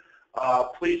 24/7,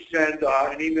 please send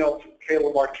an email to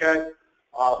Kayla Marquette,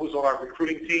 who's on our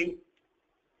recruiting team.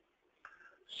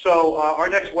 So our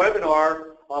next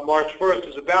webinar on March 1st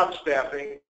is about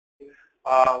staffing.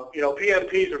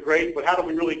 PMPs are great, but how do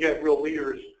we really get real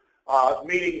leaders?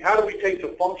 Meaning, how do we take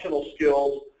the functional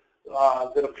skills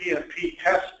that a PMP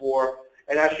tests for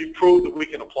and actually prove that we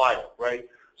can apply it, right?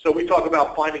 So we talk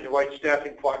about finding the right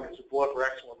staffing partners to deliver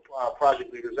excellent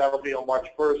project leaders. That'll be on March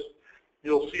 1st.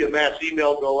 You'll see a mass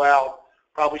email go out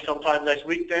probably sometime next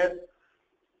week, Dan,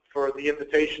 for the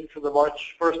invitation for the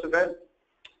March 1st event.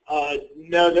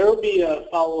 No, there will be a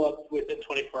follow-up within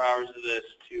 24 hours of this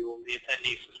to the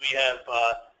attendees, because we have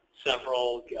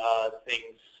several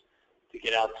things to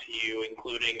get out to you,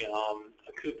 including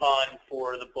a coupon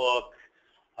for the book,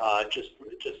 just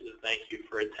as a thank you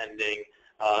for attending,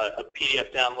 a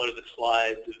PDF download of the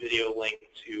slides, a video link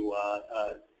to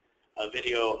a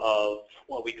video of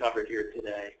what we covered here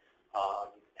today,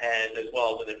 and as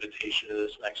well as an invitation to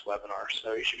this next webinar.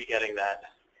 So you should be getting that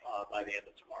by the end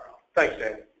of tomorrow. Thanks,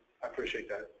 Dan. I appreciate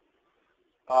that.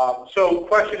 So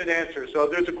question and answer. So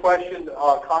there's a question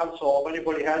console. If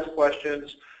anybody has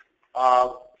questions,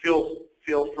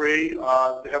 feel free.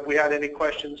 Have we had any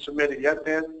questions submitted yet,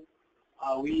 Dan?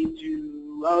 We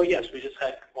do, oh yes, we just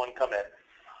had one come in.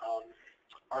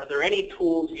 Are there any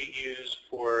tools you use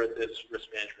for this risk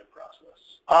management process?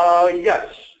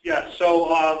 Yes.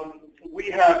 So we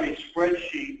have a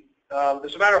spreadsheet.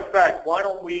 As a matter of fact, why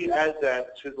don't we add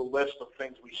that to the list of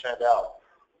things we send out?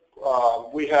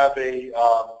 We have a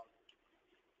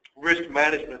risk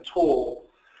management tool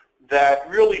that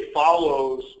really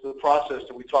follows the process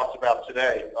that we talked about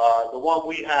today. The one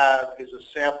we have is a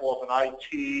sample of an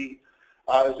IT,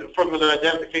 from an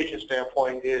identification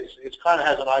standpoint, it kind of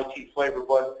has an IT flavor,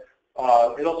 but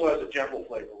it also has a general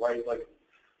flavor, right? Like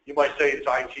you might say it's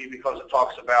IT because it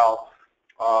talks about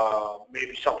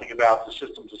maybe something about the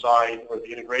system design or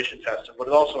the integration testing, but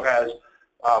it also has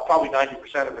probably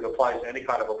 90% of it applies to any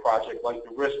kind of a project, like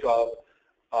the risk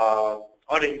of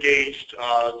unengaged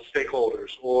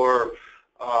stakeholders or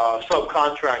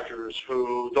subcontractors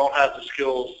who don't have the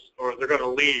skills or they're going to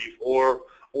leave or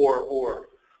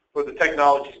the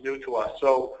technology is new to us.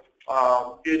 So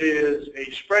it is a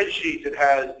spreadsheet that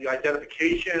has the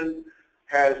identification,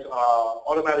 has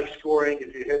automatic scoring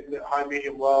if you hit high,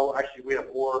 medium, low. Actually, we have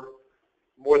more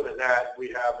than that. We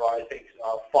have, I think,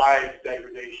 5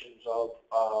 degradations of,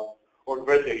 or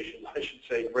gradations, I should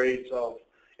say, grades of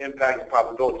impact and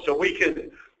probability. So we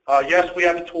can, yes, we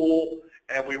have a tool,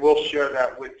 and we will share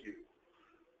that with you.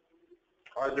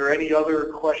 Are there any other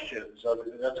questions?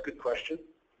 That's a good question.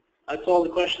 That's all the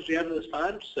questions we have at this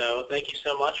time. So thank you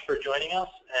so much for joining us,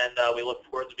 and we look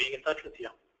forward to being in touch with you.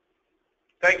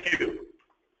 Thank you.